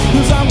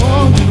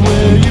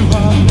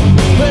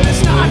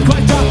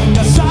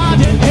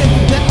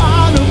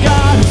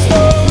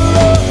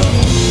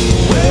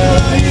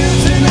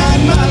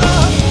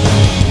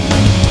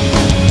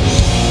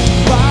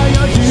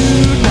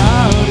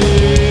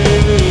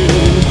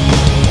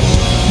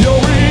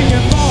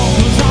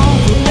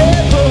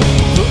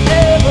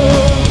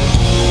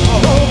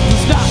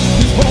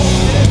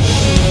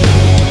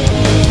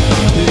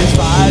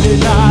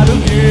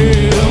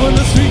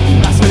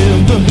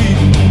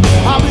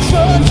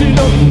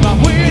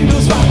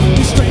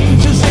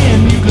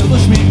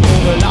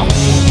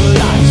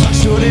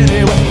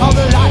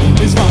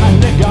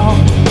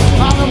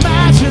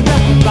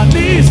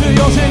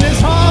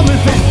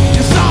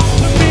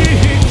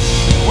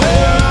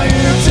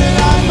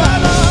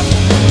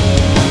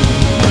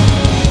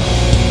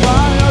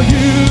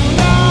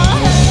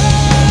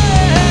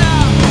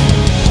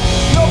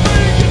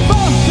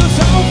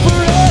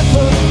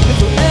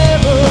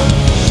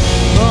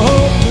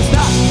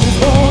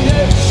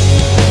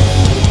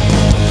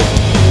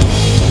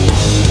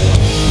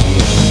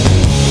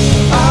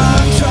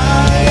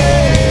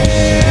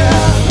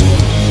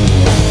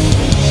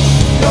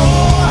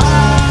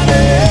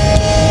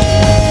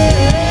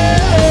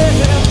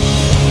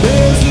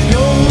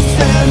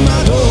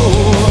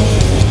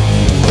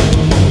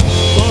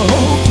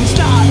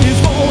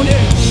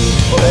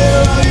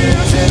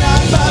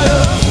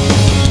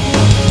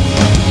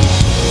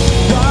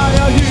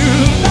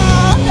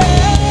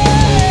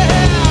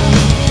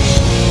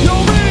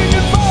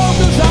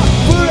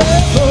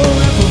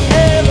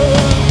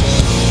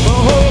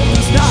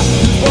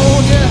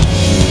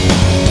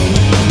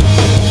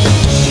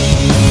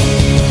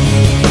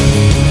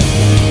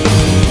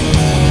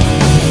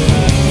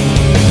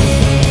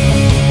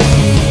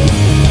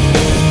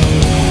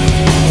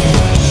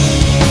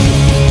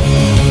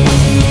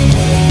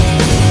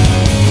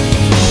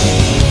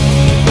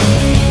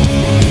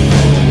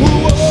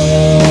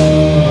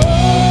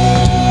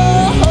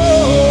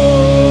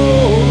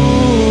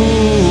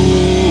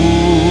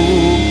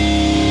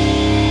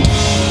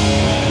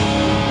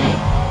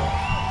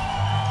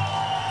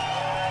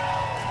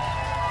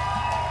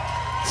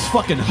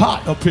 fucking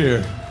hot up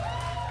here.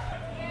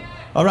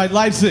 All right,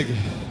 Leipzig.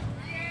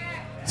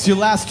 It's your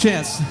last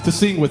chance to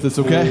sing with us,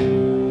 okay?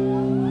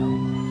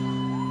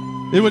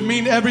 It would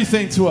mean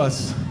everything to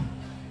us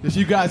if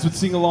you guys would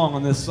sing along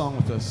on this song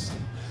with us.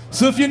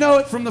 So if you know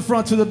it from the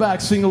front to the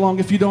back, sing along.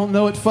 If you don't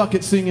know it, fuck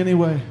it, sing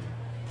anyway.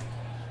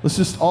 Let's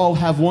just all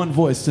have one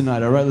voice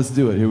tonight, all right? Let's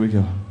do it. Here we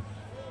go.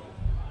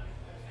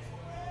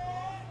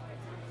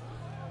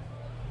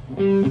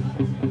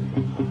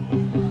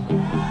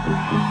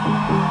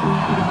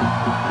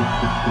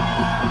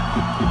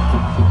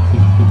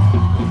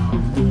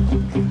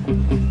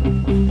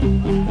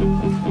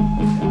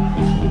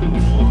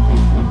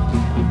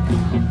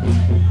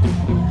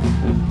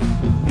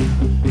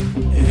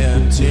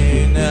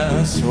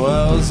 Emptiness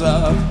wells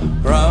up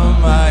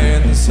from my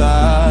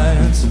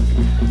insides.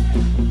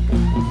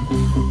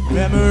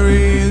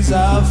 Memories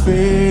are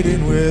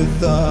fading with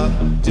the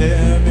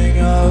dimming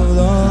of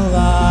the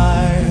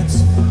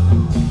lights.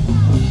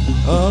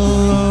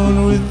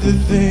 Alone with the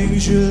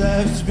things you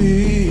left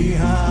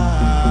behind.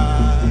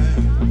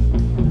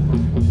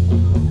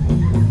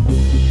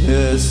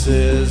 This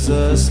is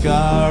a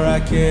scar I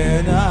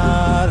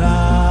cannot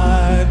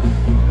hide.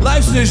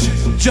 Life's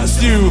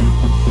just you.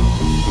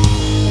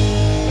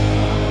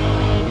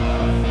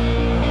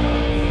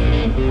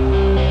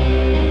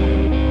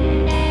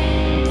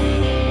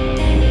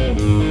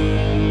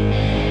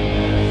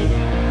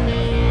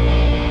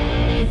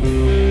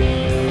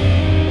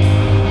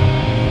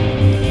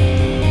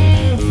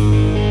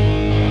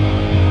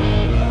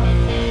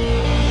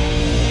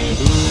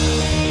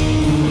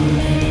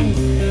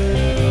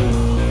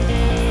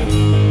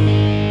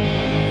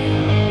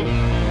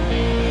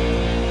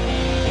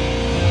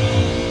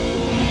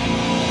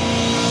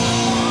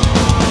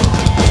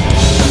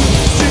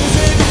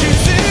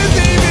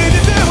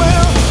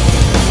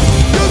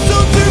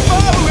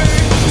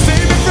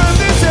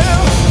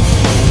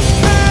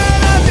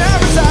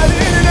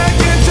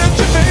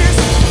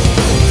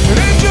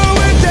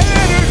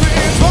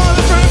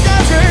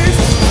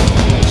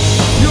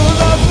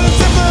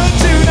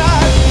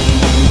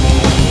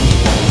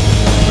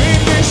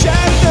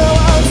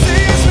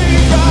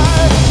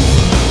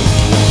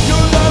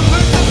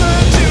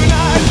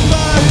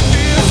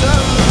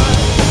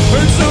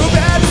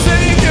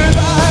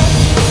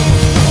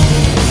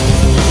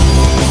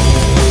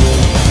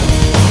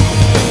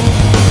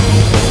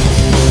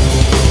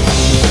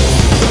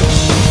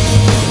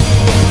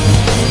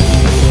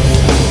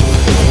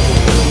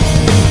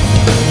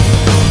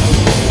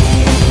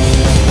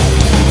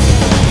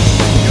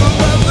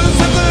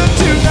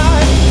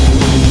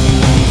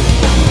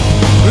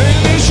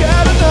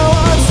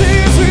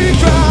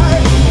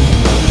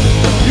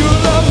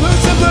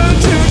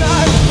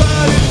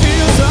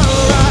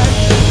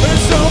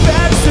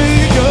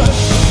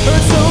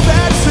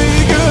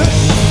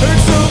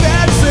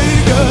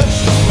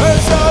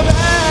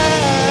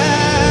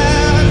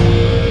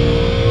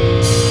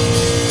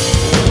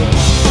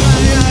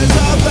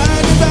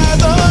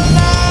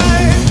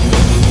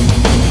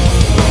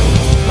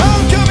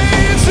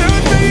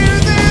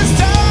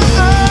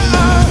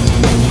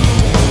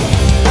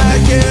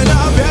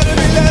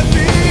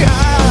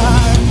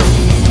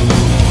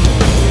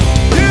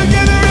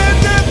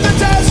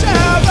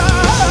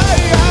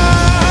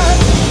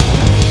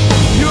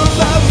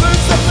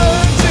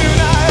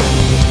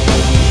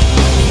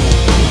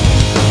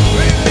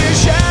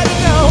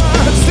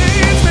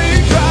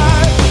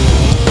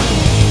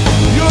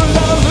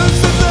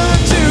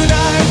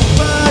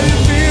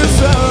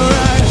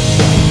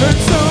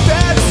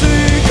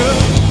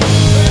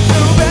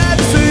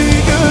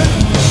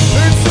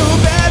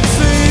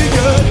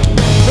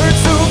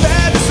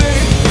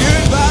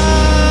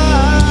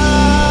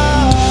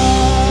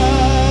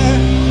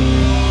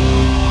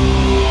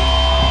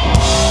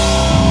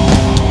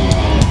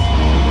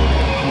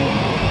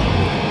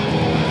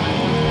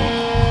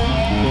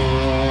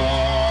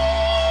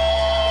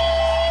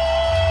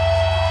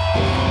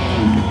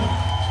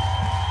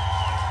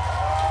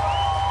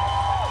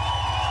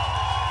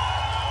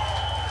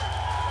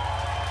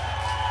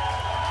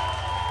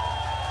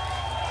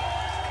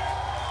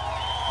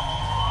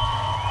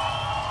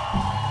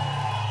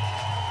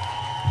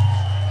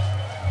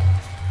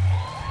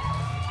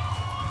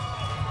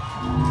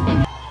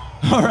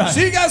 All right. So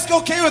you guys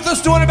okay with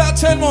us doing about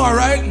 10 more,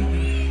 right?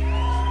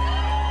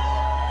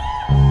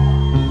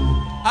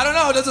 I don't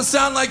know. It doesn't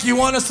sound like you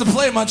want us to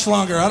play much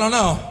longer. I don't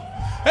know.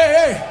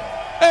 Hey.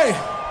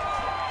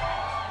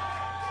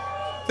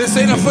 This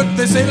ain't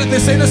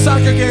a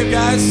soccer game,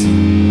 guys.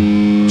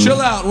 Chill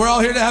out. We're all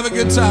here to have a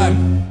good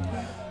time.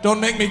 Don't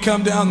make me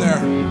come down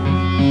there.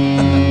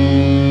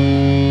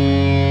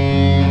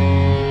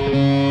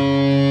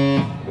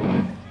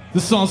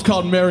 This song's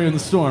called Mary in the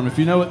Storm. If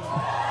you know it,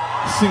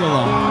 sing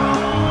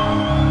along.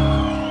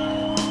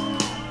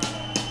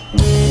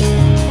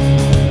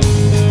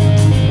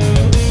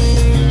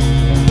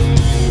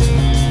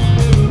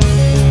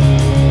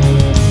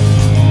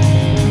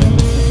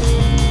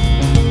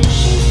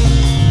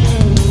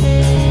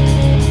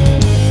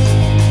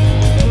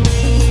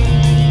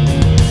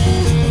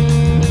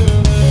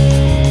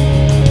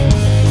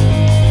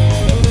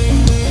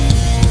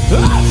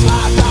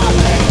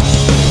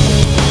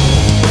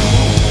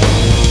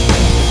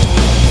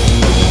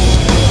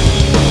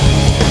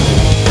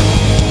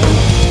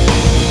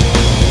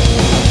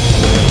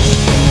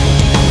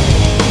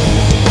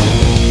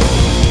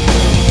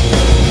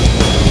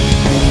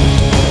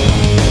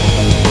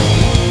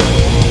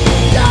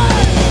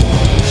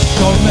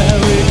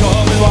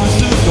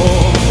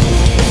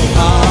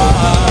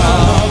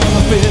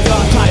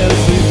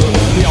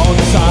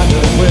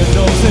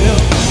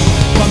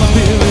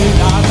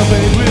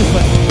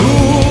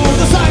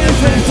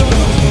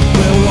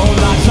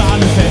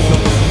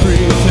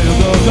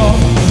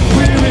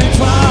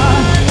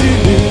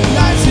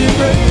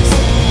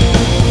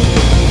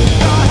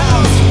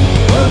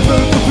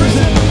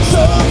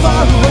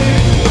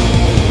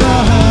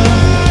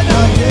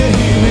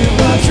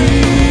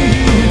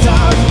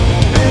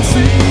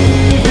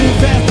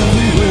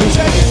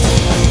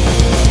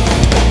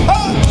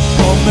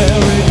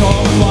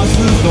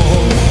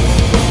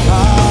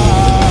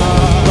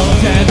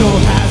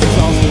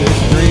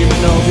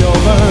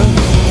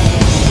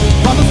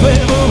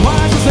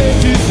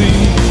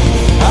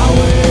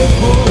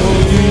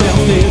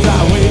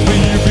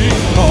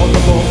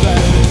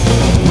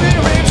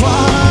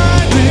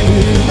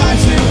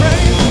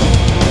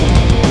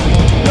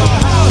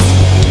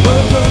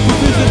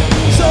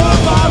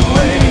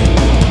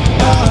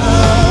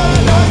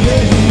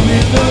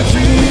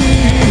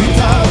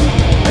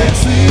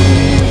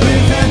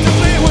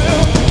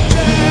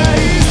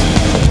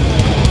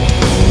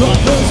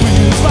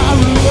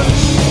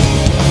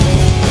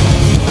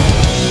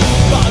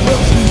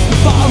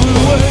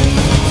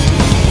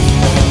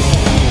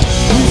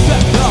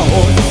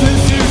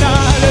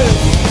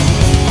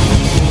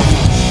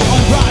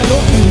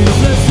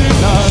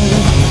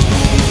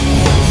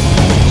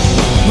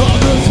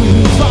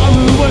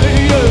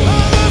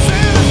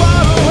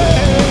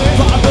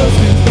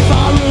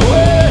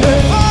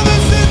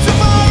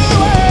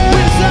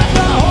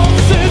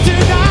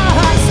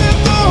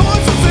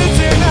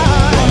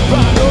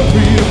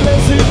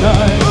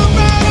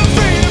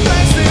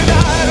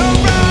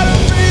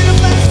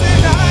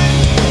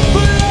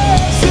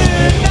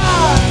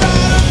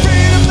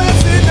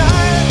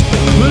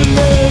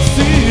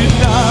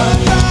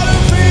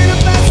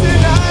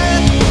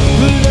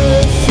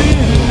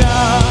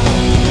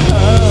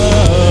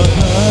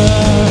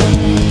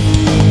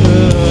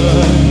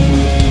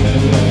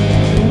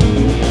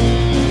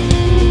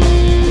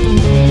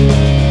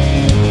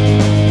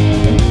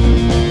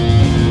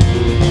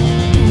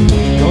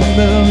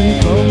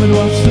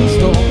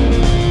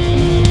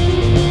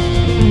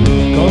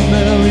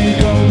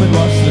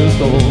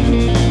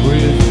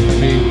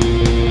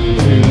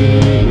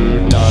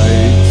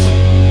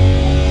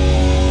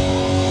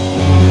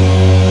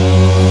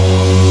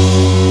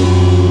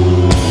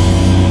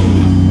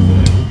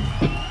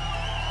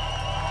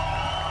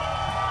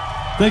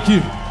 Thank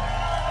you.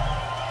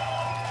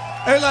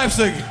 Hey,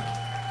 Leipzig.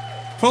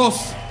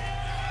 Prost.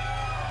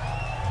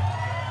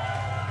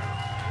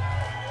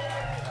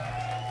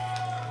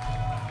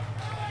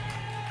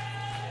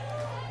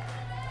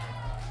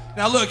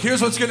 Now look, here's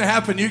what's gonna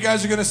happen. You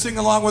guys are gonna sing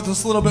along with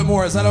us a little bit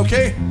more. Is that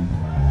okay?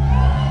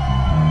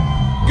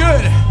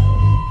 Good.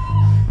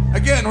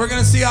 Again, we're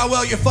gonna see how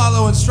well you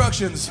follow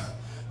instructions.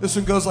 This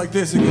one goes like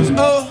this. It goes,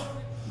 oh,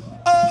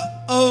 oh,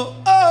 oh,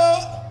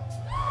 oh,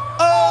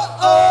 oh,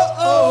 oh,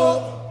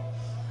 oh,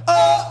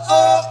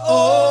 oh, oh,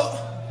 oh,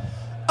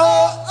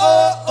 oh,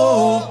 oh,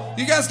 oh.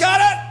 You guys got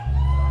it?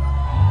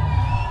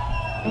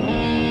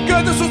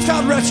 Good, this one's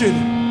called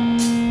Wretched.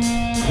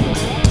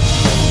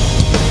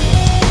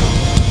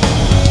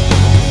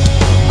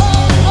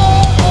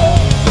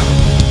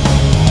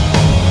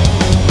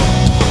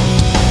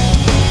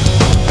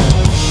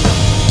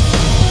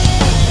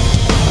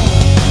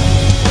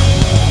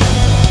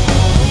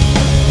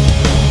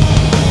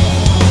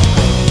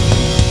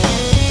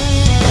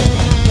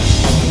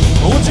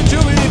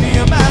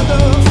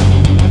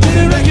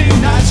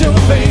 Your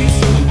face,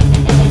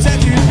 set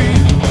you free,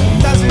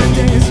 1,000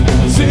 days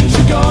since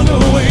you're gone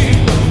away.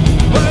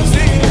 But I'm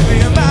staying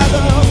here, my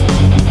love.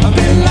 I've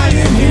been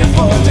lying here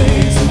for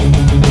days,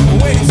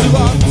 waiting so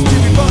long to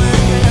be born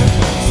again.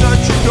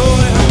 Such a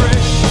golden break.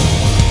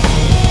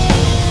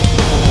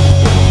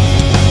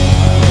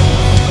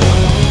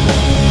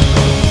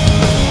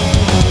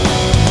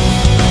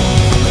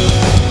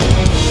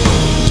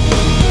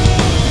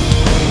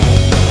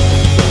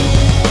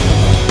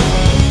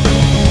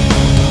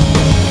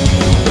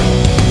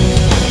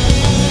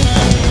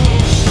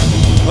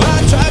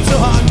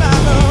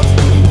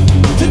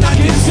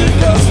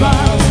 Your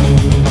smiles,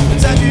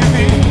 it's had you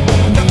been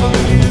a couple of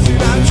years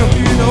and I'm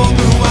choking all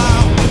the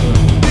while.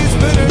 These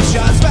bitter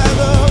shots, my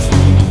love,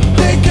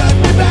 they cut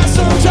me back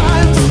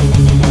sometimes.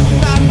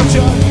 Not much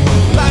of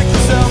like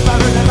yourself,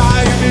 I've heard them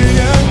a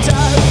million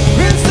times.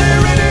 Is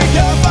there any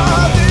help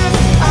for this?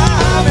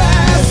 I'm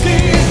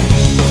asking.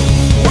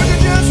 Would you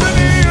just let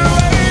me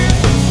away?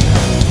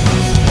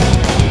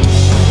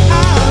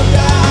 I'm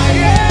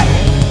dying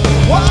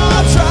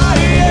while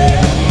trying.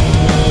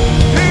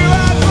 You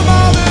out from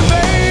all the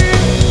pain.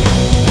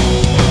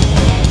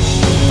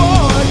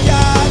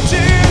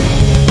 Forgotten,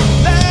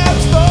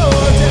 left for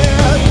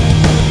dead.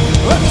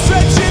 I'm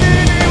stretching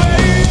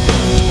anyway.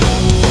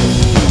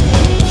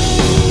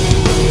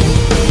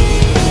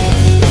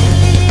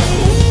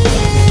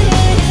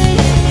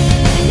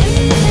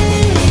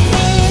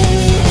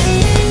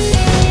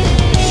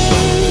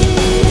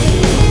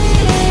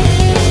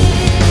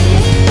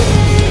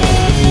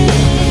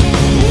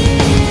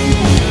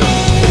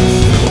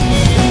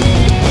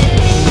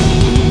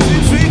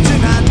 Seems sweet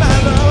tonight, my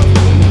love.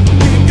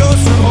 It goes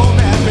through home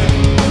and back.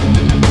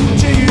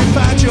 Till you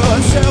find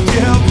yourself,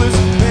 you're helpless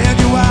and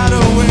you're wide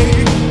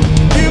awake.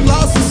 You've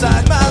lost the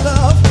sight, my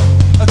love.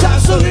 Time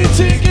slowly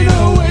taken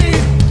away.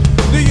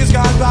 The years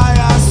gone by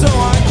are so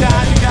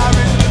unkind. You got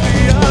reason to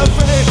be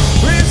afraid.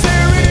 Is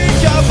there any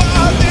cure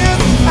for this?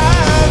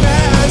 I'm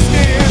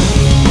asking.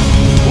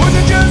 Would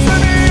you just let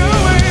me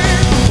away?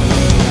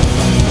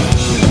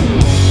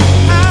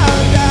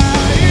 I'm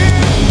dying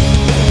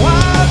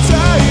while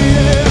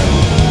trying.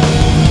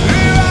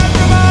 You're out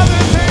from all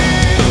the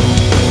pain.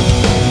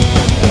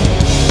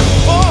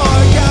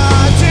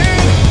 Forgotten,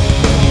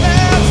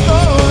 left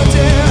for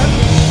dead.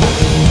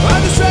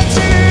 I'm just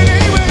stretching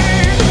anyway.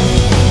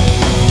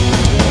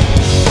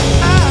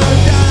 I'm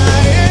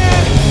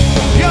dying,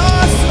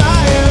 you're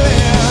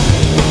smiling.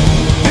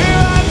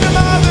 You're out from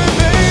all the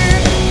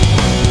pain.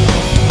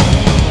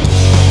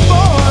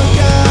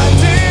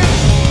 Forgotten,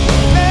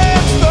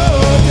 left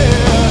for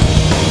dead.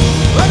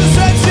 I'm just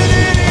stretching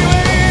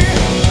anyway.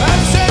 I'm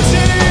just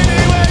stretching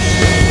anyway.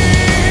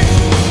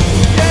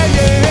 Yeah,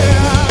 yeah.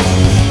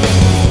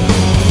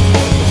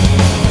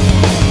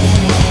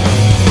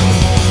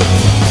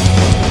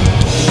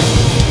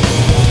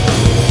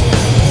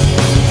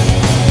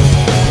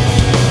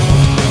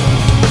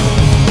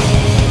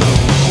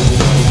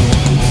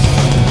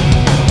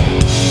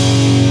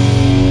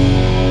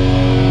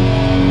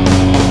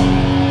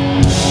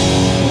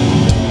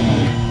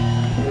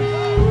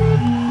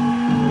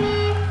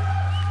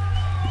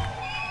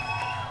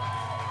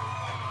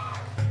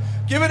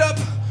 Give it up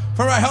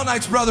for our Hell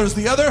Knights brothers,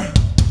 the other,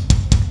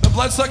 the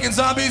blood-sucking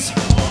zombies,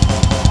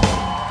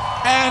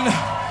 and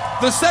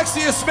the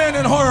sexiest men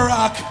in horror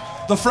rock,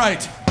 the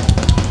Fright.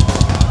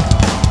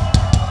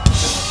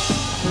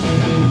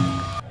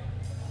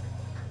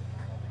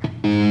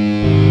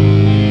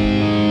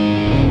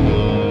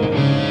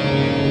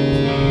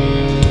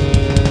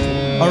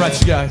 All right,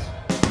 you guys.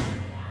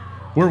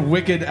 We're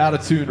wicked out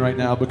of tune right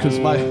now because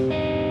my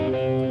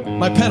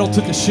pedal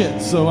took a shit,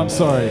 so I'm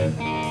sorry.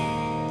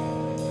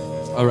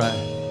 All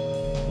right.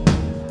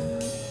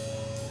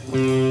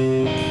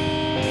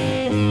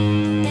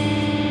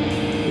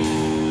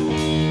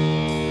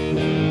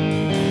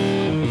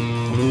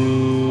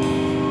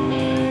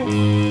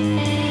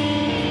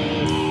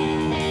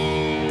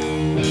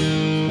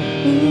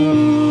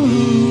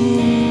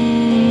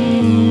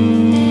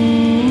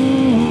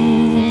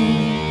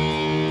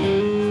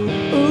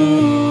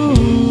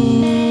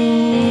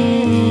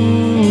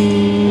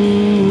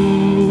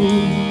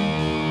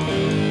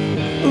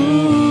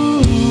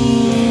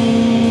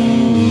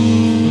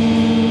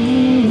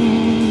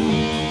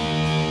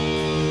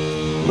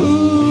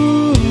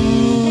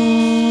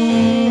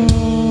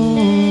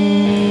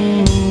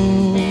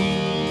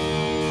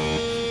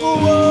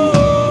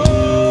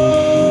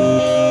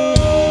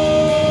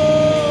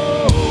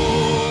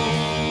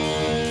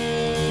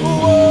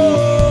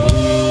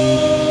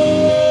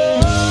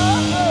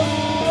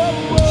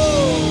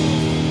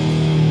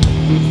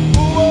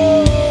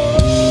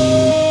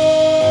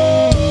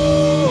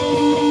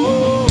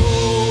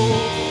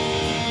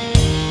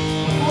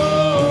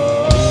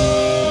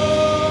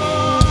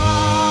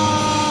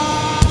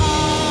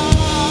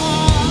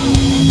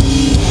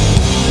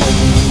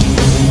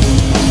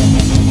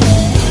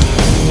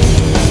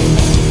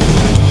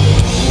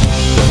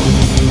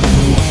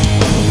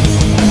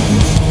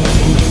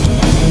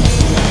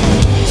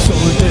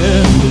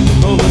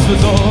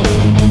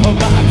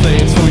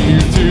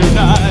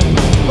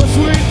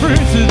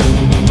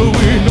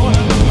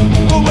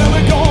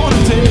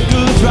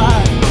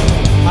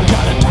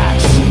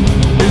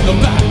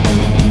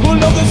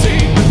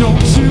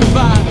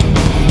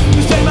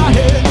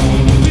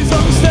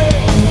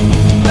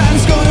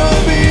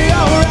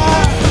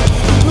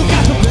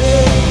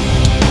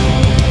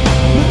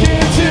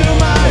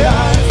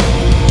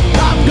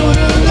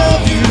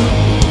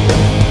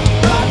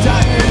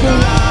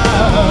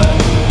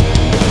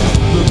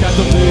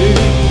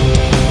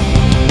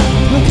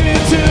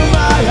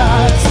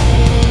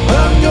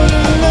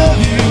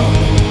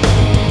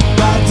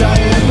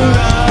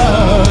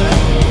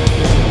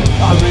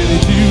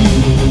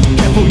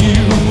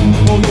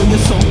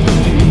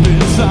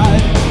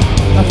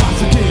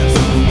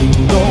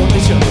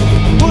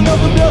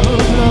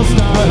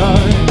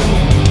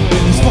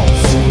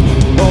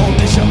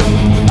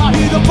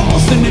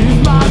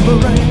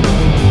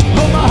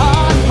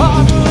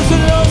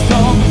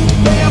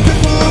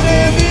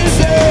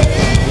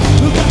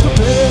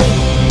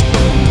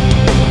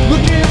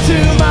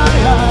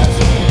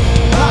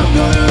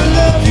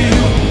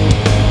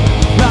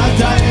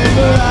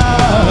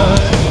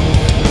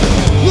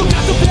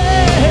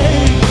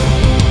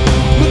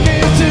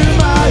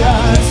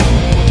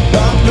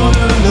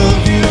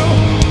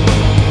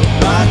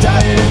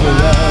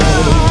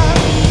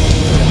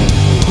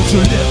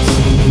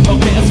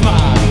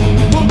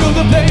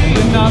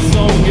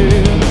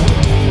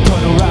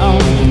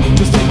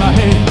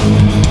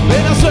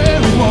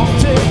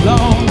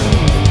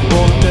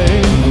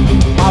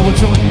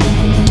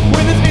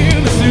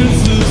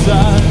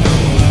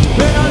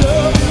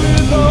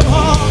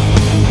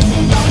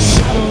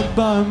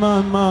 my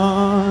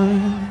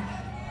mind.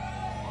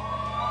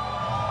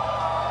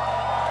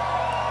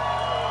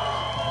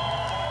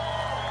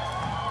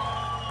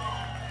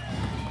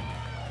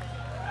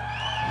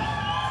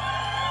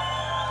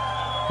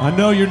 I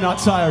know you're not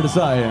tired as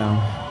I am.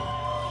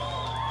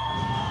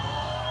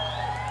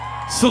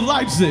 So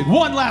Leipzig,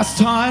 one last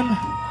time,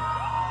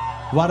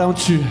 why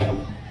don't you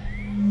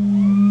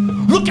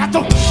look into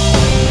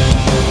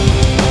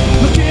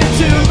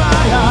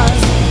my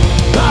eyes.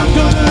 I'm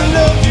gonna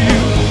love you,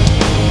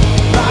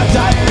 my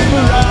dying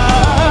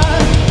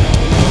bride.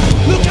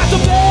 Look at the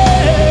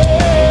bed,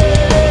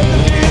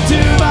 look into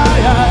my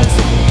eyes.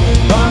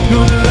 I'm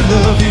gonna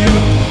love you,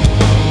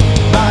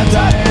 my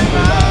dying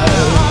bride.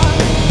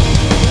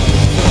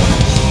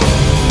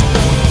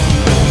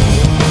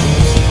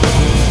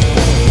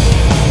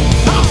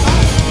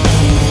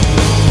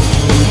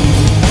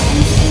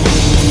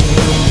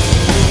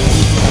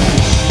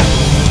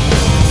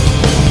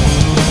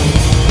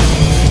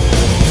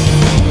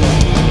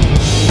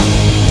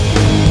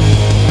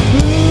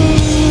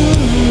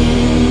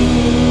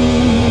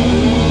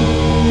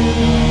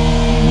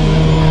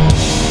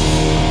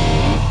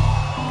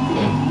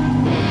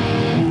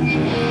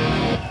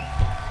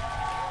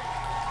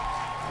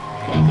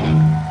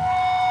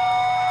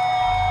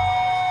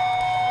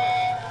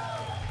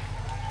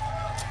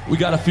 We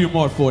got a few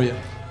more for you.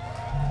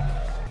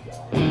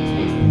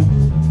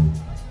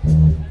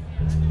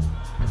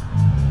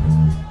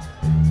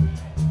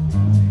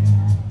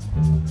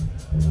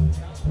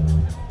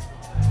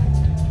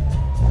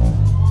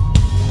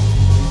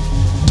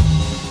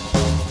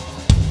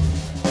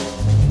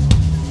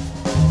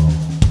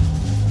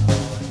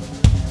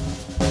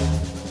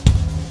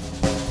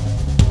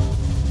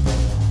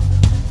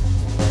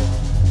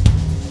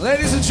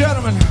 Ladies and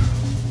gentlemen,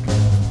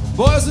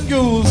 boys and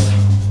ghouls,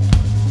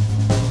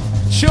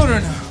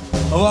 children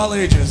of all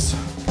ages,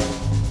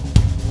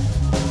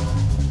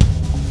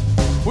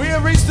 we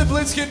have reached the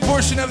Blitzkid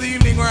portion of the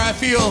evening where I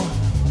feel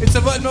it's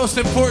of utmost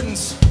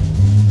importance.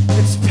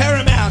 It's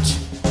paramount,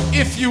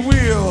 if you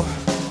will,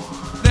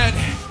 that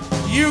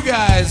you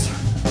guys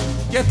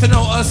get to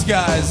know us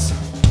guys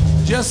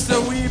just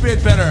a wee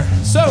bit better.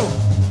 So,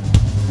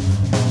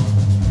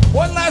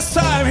 one last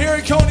time here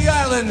at Coney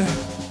Island,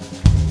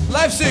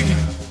 Leipzig,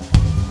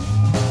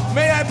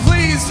 may I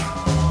please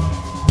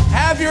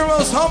have your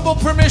most humble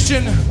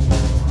permission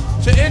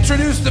to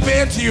introduce the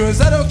band to you. Is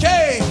that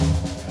okay?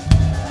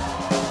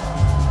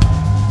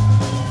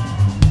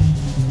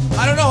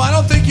 I don't know. I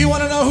don't think you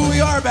want to know who we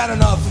are bad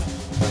enough.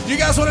 You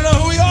guys want to know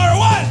who we are or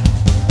what?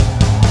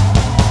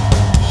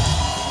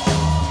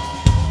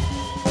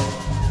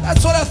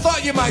 That's what I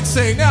thought you might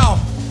say. Now,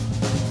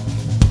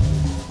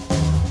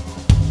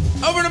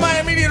 over to my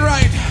immediate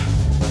right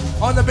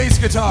on the bass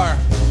guitar.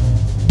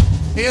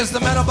 He is the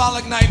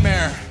metabolic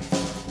nightmare,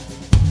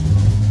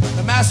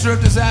 the master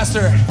of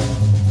disaster,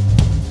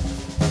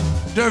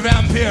 Der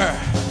Vampire,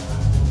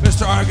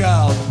 Mr.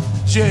 Argyle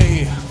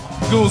J.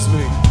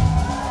 Goolsby.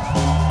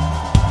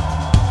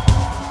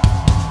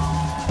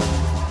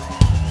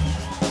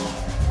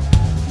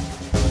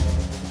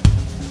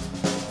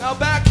 Now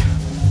back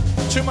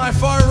to my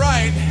far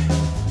right,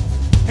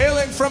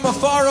 hailing from a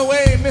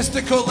faraway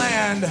mystical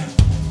land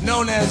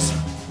known as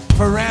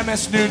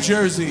Paramus, New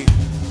Jersey.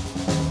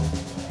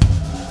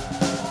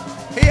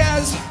 He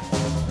has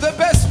the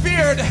best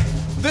beard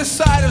this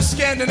side of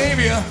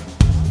Scandinavia.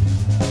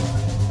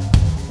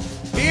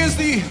 He is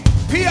the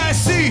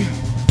PIC,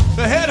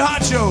 the head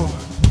honcho,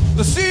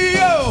 the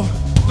CEO,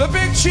 the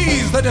big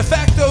cheese, the de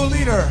facto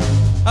leader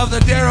of the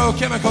Darrow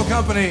Chemical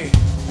Company.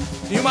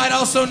 You might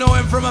also know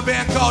him from a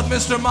band called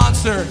Mr.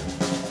 Monster.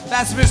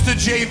 That's Mr.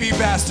 JV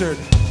Bastard.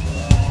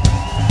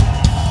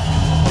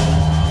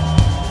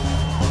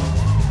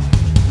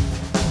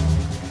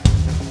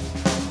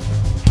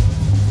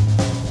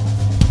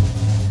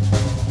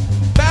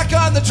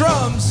 On the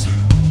drums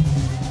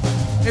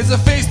is a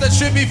face that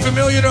should be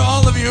familiar to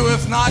all of you,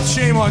 if not,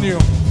 shame on you.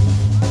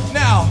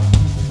 Now,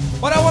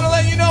 what I want to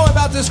let you know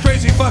about this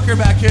crazy fucker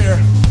back here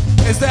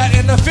is that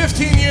in the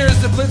 15 years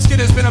that Blitzkid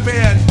has been a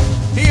band,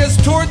 he has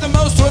toured the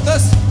most with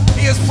us,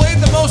 he has played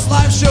the most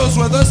live shows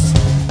with us,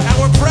 and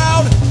we're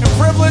proud and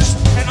privileged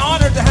and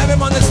honored to have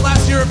him on this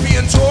last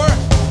European tour.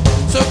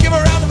 So give a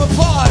round of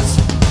applause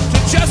to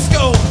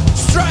Jesco,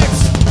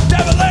 Stripes,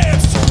 Devil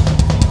Lance.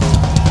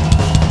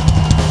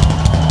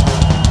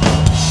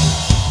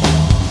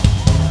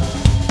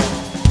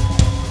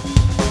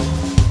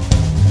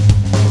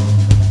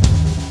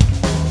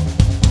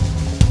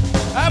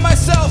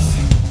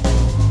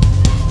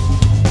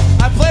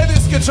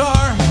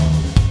 Guitar,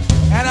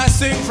 and I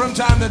sing from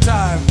time to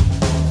time.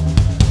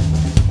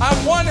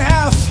 I'm one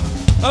half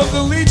of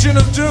the Legion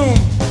of Doom.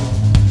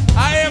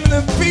 I am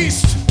the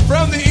beast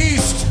from the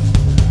east.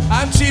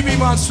 I'm TB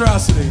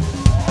Monstrosity.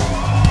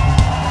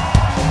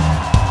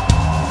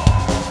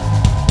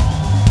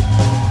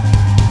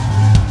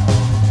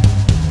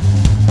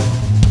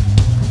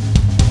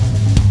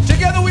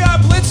 Together we are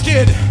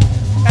Blitzkid,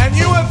 and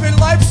you have been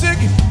Leipzig,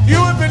 you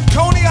have been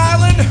Coney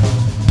Island.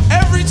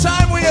 Every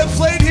time we have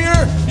played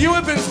here, you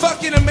have been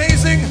fucking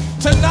amazing.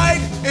 Tonight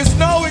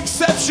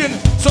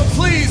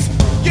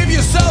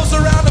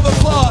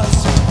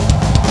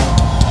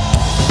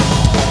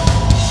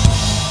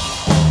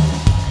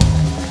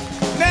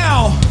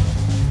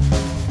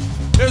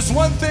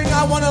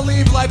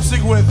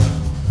Leipzig with.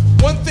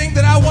 One thing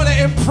that I want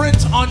to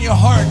imprint on your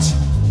heart.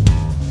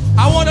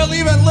 I want to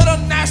leave a little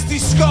nasty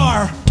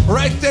scar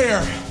right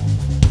there.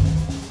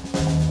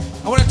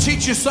 I want to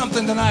teach you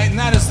something tonight, and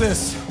that is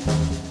this.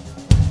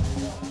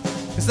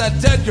 It's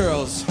that dead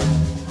girls,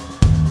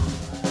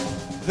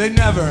 they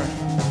never,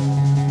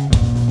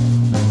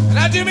 and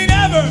I do mean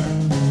ever,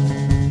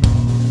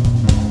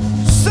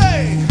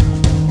 say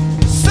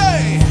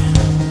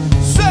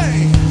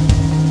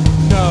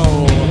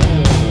no.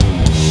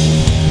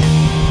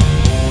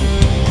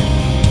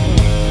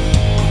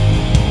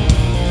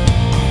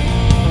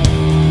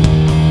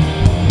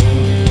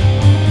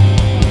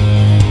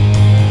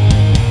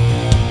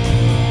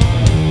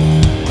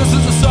 This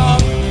is a song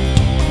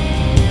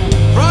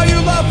for all you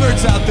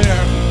lovebirds out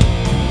there.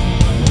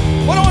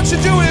 What I want you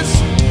to do is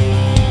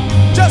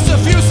just a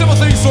few simple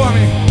things for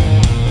me.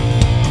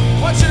 I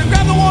want you to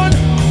grab the one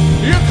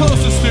you're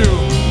closest to.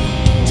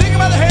 Take him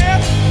by the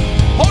hand,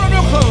 hold him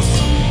real close,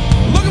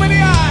 look him in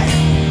the eye,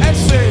 and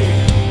say,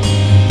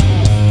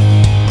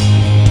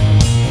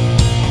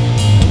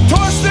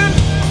 Torsten,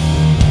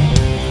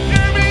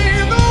 you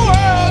mean the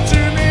world to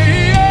me,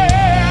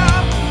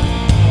 yeah.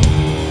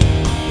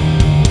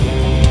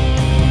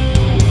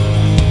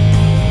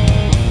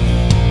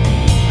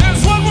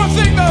 There's one more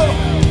thing though.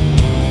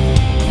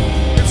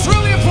 It's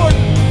really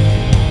important.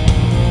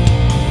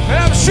 And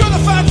I'm sure the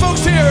fine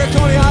folks here at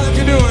Coney Island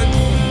can do it.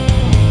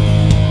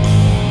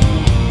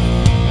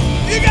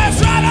 You guys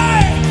ready?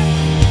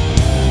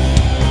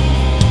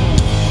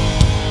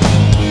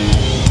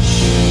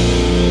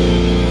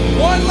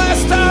 One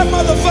last time,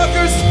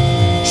 motherfuckers.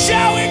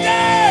 Shall we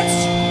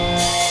dance?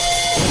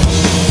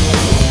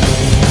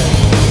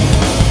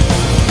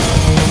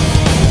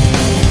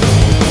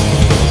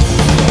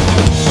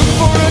 Looking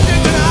for a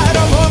date tonight,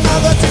 I'm on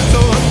another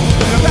tiptoe.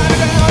 And I'm patting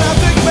down, I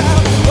think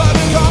about what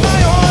I call my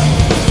own.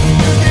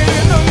 You're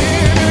getting on me,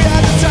 maybe I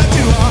just tried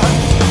too hard.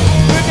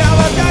 But now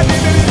I've got me,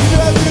 maybe it's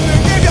just in the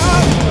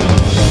graveyard.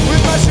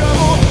 With my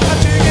shovel, I'm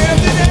digging up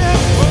the dam.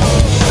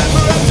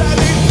 Remember I'm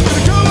tidy, with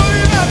a cover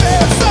in my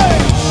bed. Say,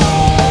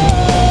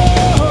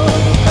 I'm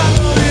not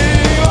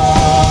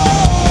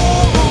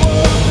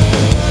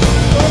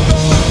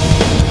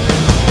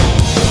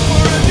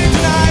for a date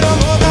tonight,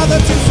 I'm on another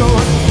tiptoe.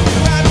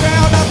 And right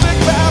around, I think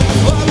about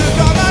what I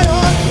call my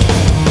own.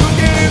 You're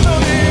getting on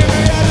me,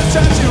 maybe I just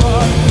tried too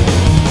hard.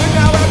 But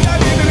now I've got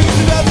me, maybe it's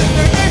just in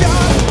the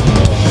graveyard.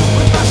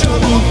 With my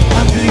shovel,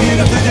 I'm digging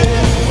up the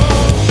dam.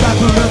 Wrap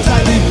her up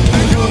tightly,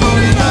 and cover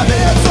in my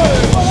bed. Say,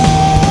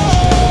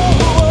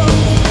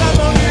 I'm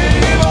not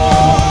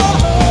anymore.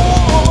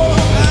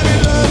 I'm in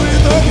love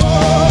with the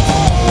gods.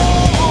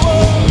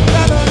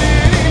 I'm not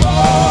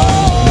anymore.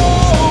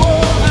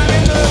 I'm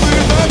in love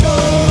with the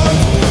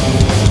gods.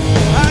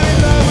 I'm in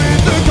love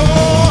with the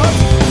gods.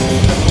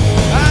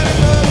 I'm in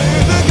love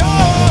with the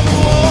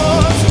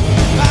gods.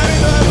 I'm in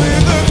love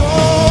with the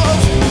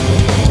gods.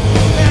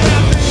 And I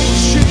think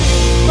she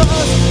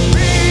must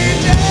be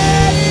dead.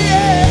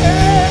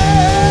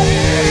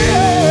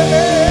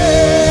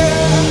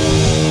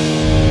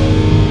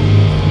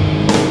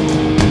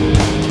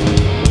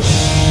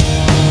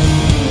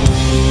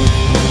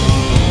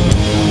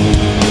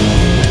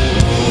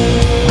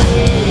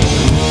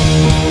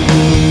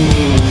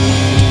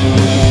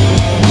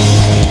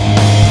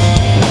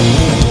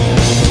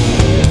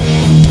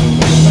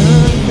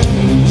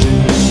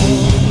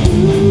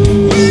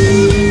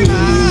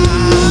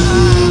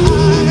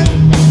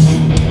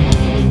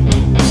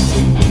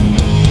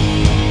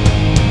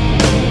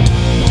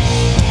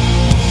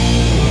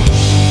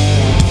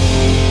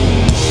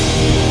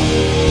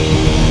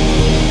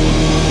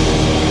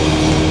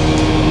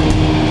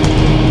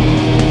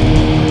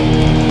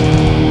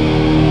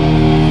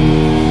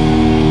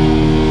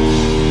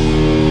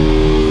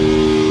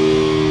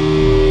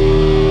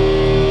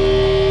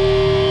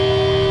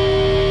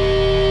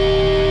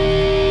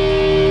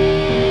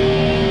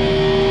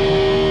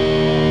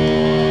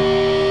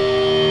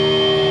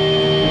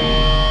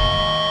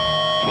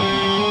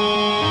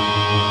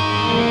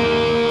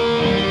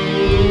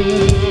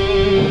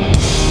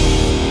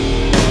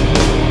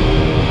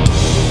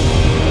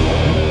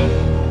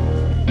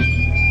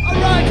 All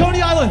right,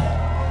 Coney Island.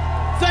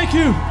 Thank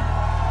you.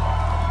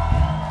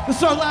 This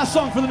is our last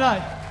song for the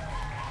night.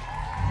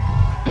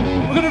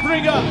 We're gonna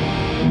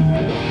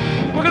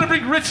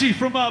bring Richie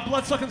from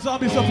Bloodsucking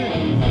Zombies up here.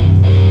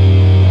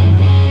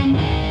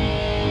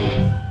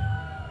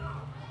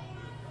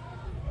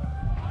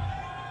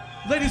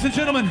 Ladies and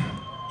gentlemen,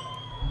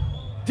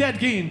 Dead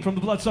Geen from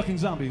the Bloodsucking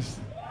Zombies.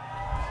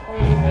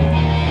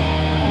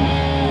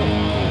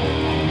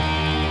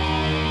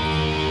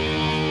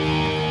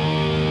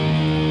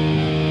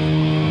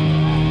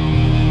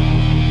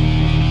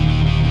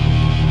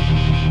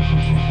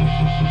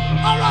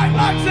 All right,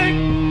 Leipzig!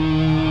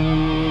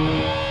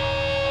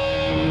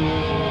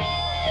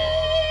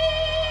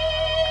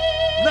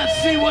 Let's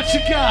see what you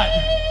got.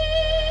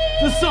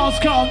 The song's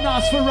called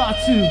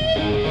Nosferatu.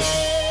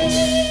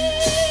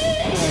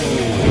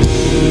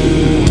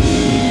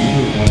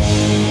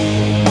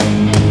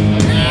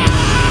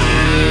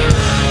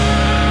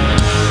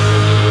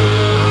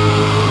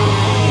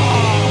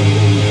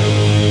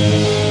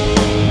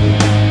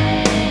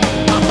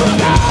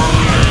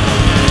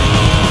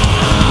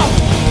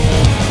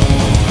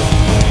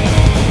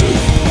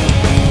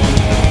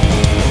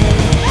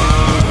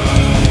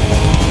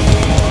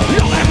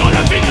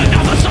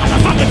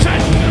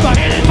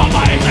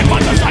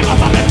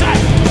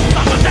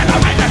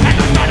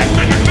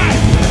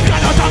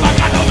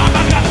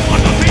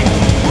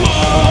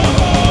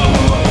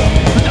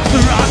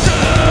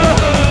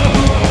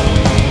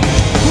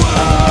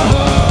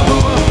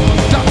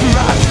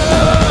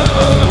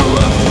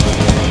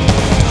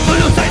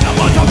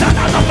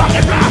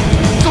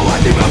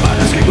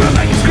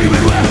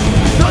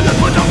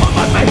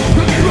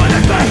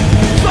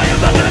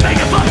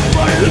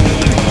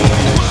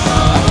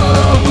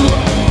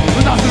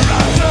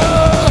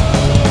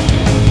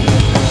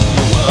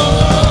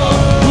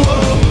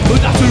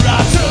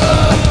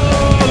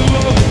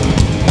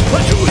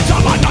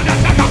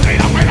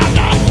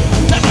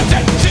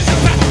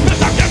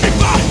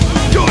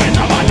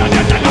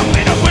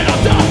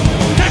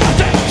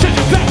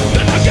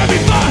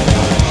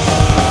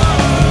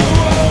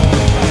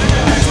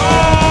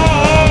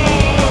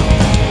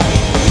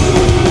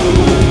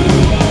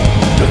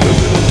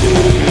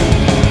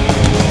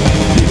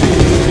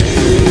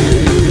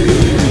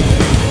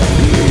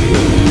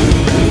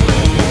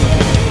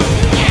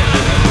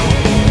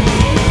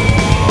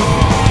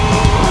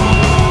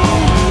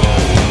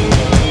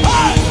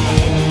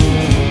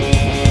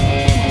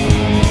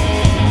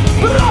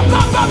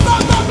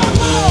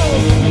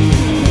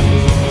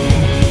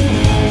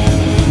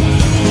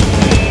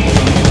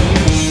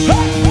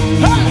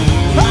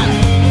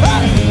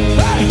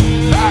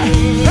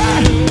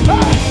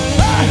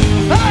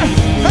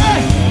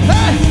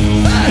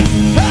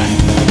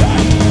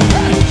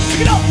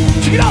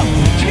 check it out,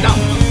 check it out,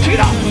 check it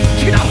out,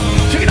 check it out,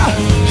 check it out,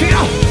 check it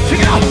out, check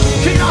it out,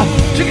 check it out,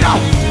 check it out,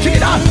 check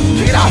it out,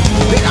 check it out,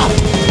 check it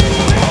out.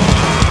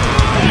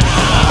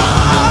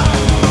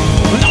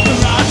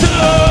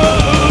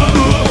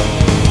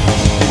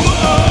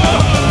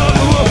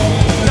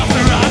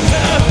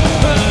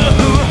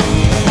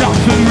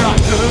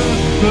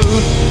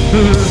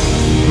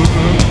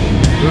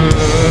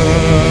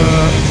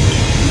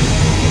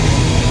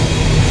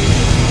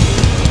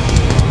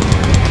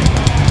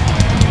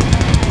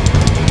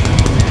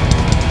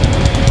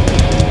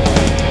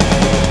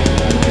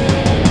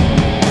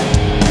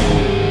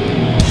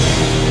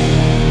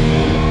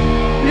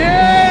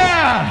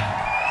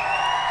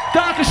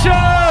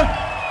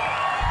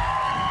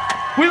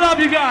 We love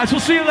you guys. We'll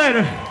see you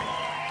later.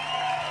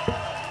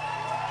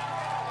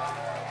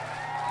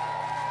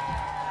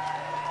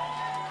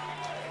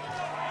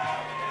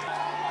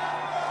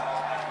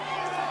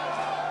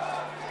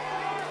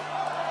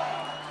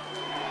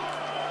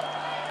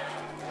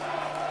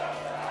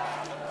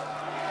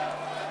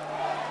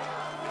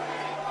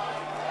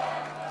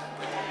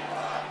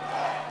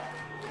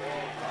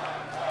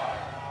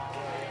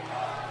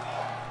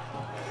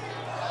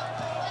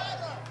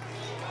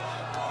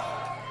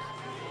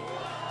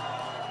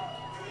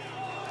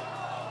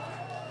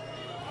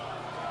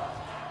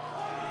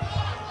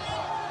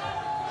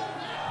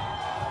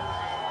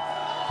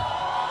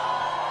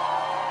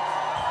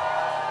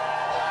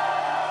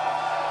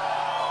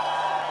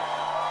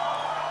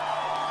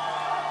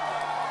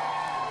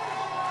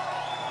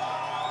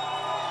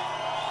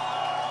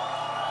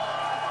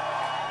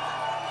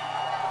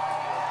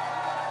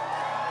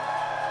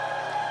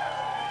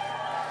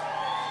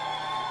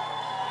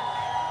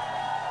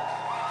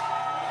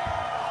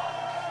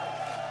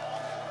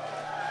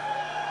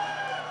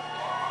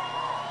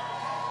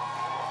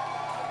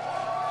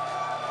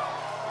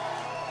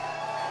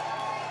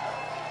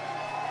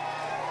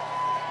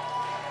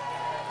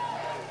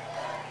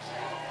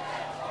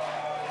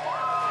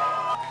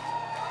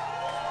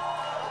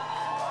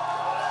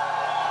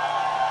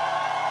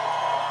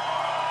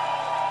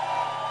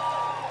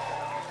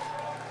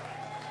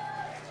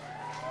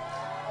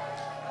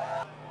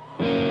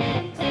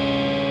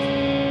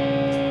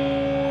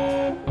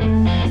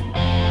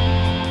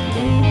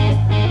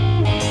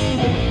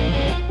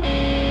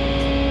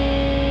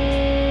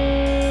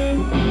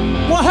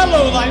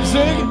 Hello,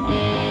 Leipzig.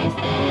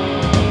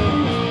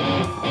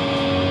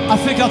 I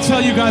think I'll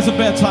tell you guys a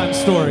bedtime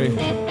story. Is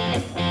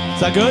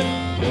that good?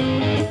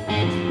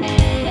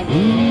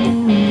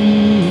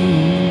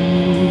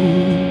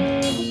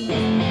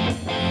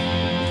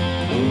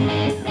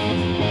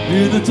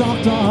 In the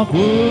dark, dark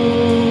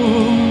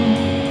world,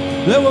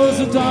 there was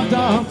a dark,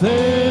 dark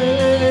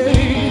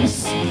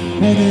place.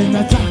 And in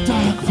that dark,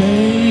 dark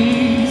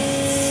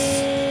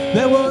place,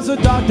 there was a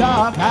dark,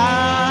 dark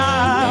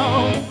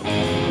house.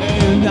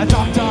 In that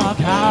dark, dark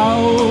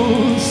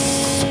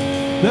house,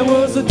 there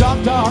was a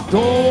dark, dark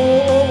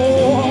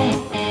door.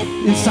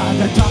 Inside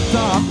that dark,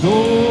 dark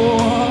door,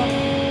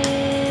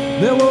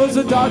 there was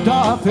a dark,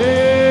 dark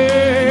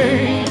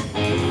thing.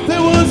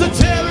 There was a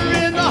terror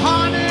in the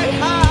haunted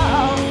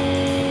house.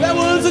 There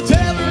was a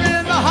terror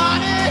in the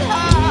haunted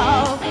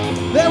house.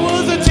 There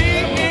was a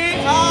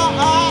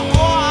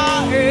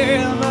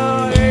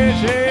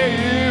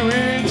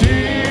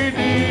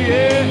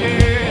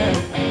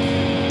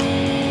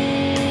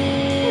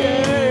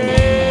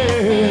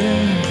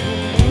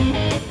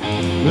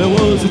There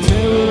was a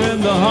terror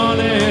in the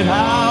haunted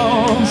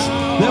house.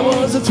 There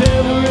was a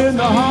terror in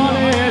the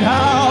haunted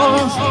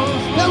house.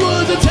 There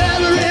was a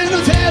terror in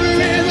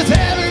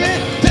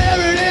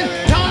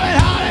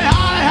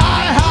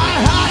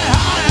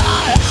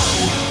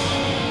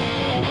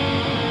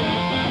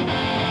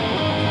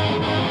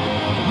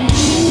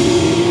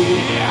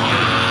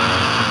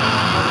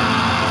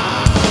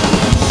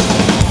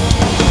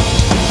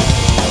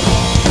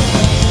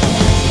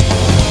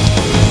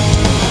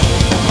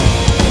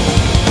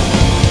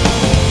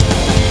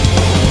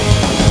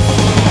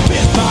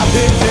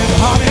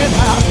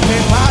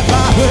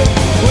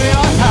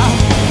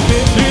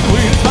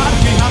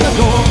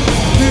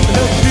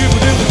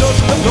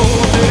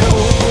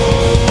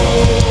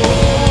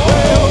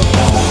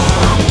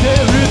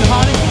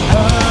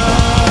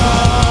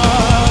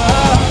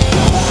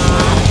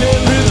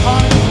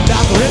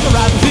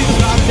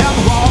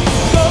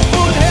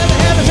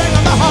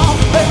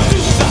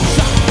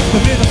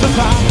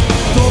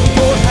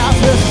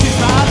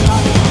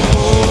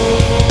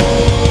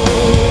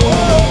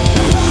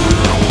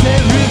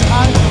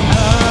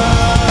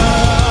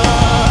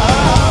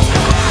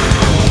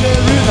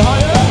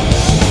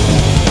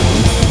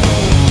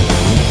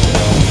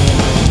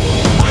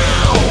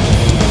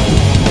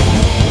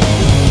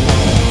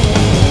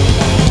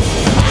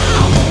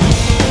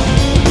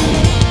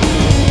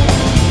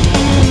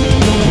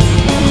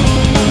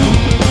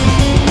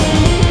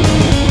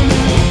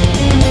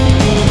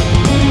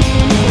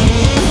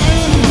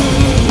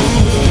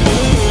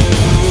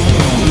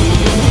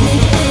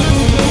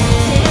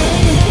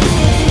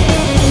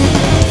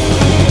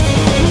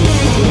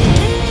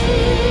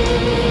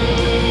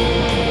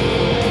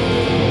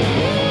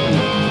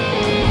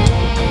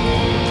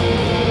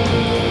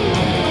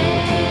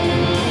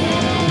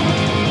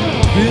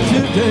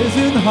days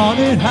in the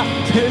haunted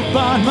house, can't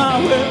find my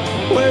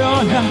way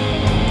on out.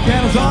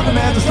 Candles on the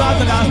mantle, start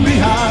the night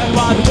behind.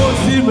 While the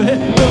voice in my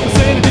head, look,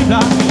 saying a deep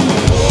night.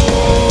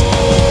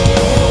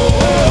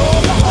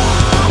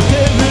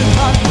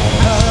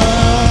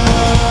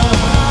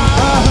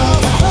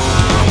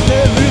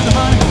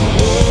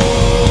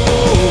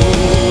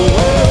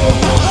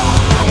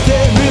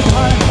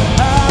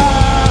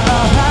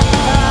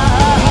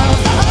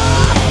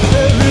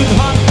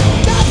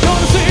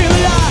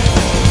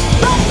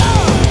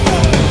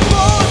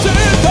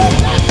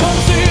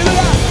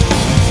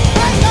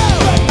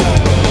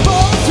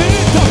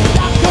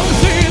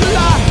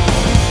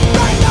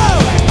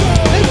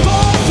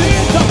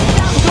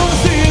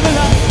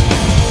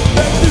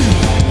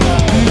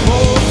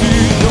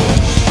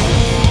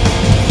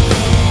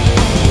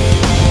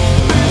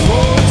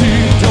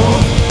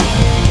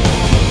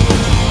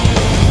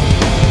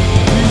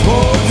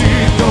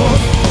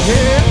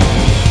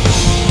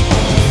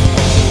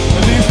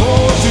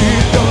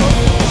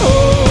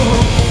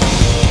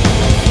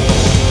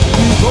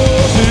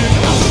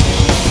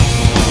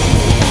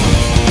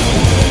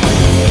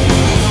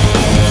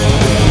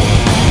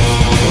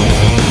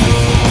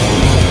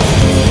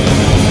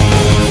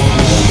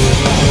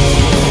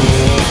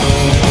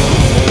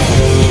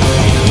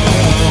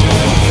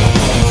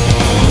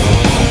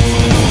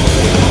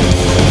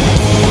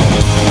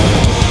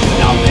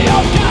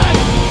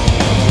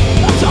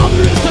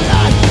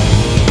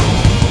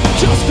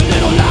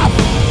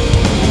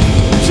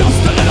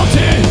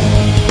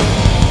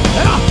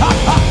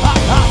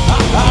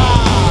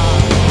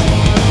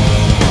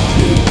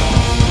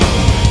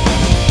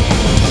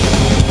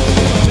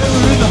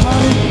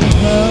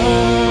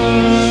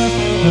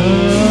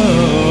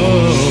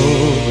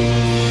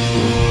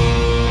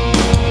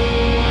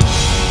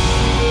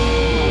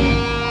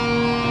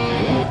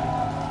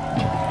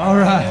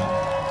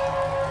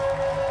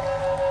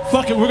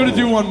 We're gonna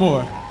do one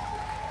more.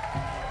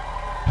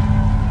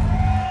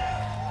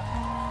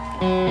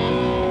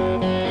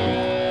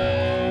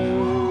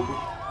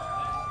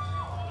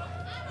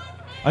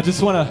 I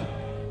just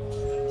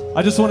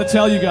wanna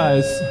tell you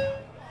guys,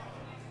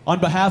 on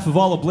behalf of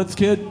all of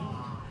Blitzkid,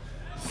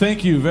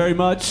 thank you very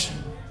much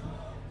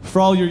for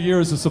all your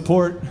years of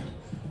support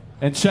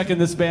and checking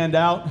this band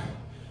out.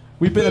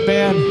 We've been a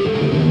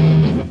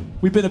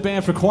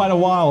band for quite a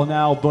while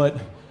now, but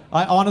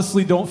I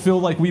honestly don't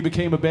feel like we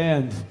became a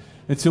band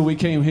until we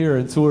came here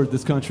and toured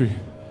this country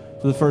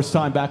for the first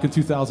time back in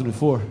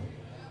 2004.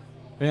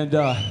 And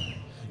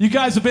you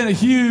guys have been a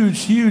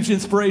huge, huge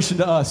inspiration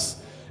to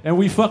us, and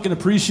we fucking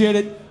appreciate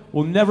it.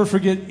 We'll never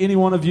forget any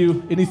one of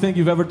you, anything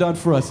you've ever done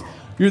for us.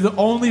 You're the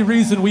only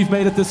reason we've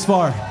made it this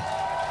far.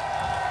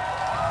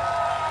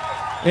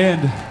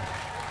 And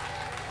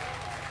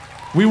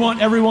we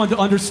want everyone to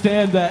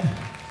understand that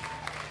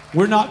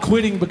we're not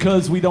quitting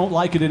because we don't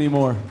like it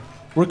anymore.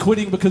 We're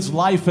quitting because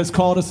life has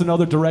called us in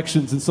other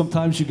directions, and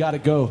sometimes you gotta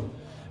go.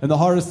 And the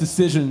hardest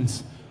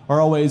decisions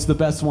are always the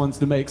best ones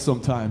to make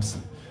sometimes.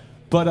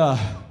 But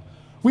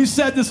we've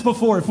said this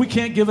before, if we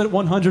can't give it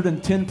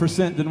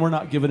 110%, then we're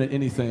not giving it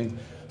anything.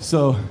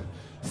 So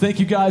thank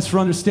you guys for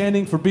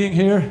understanding, for being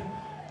here.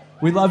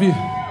 We love you.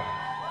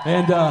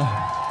 And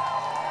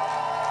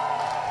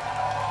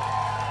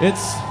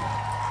it's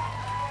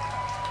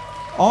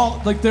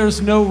all, like,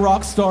 there's no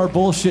rock star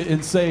bullshit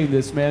in saying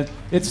this, man.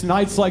 It's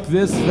nights like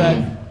this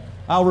that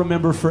I'll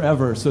remember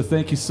forever, so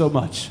thank you so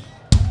much.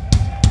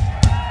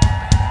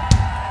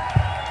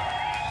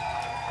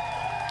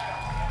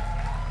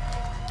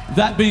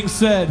 That being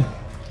said,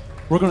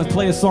 we're gonna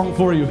play a song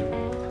for you,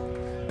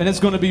 and it's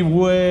gonna be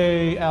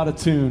way out of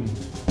tune,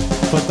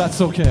 but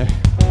that's okay.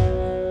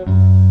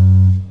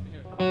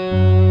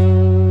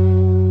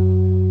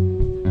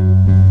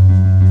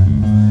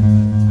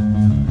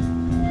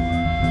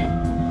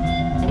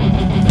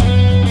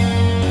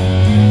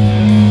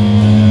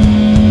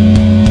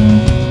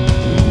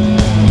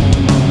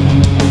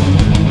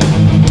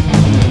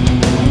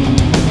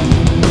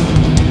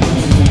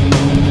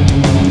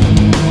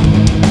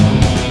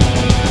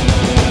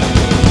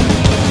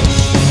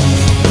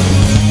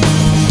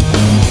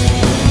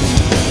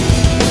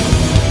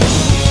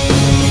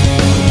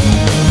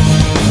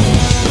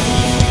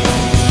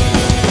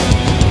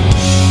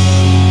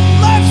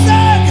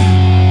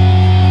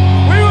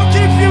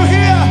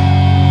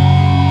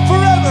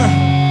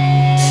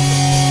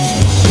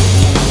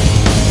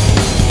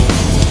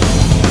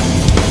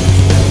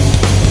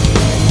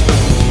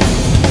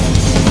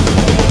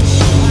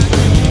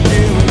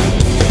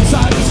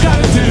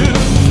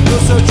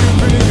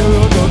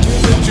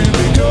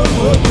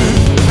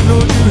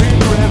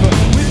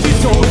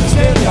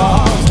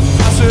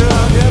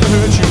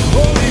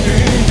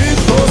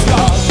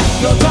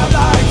 No time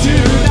like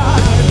tonight.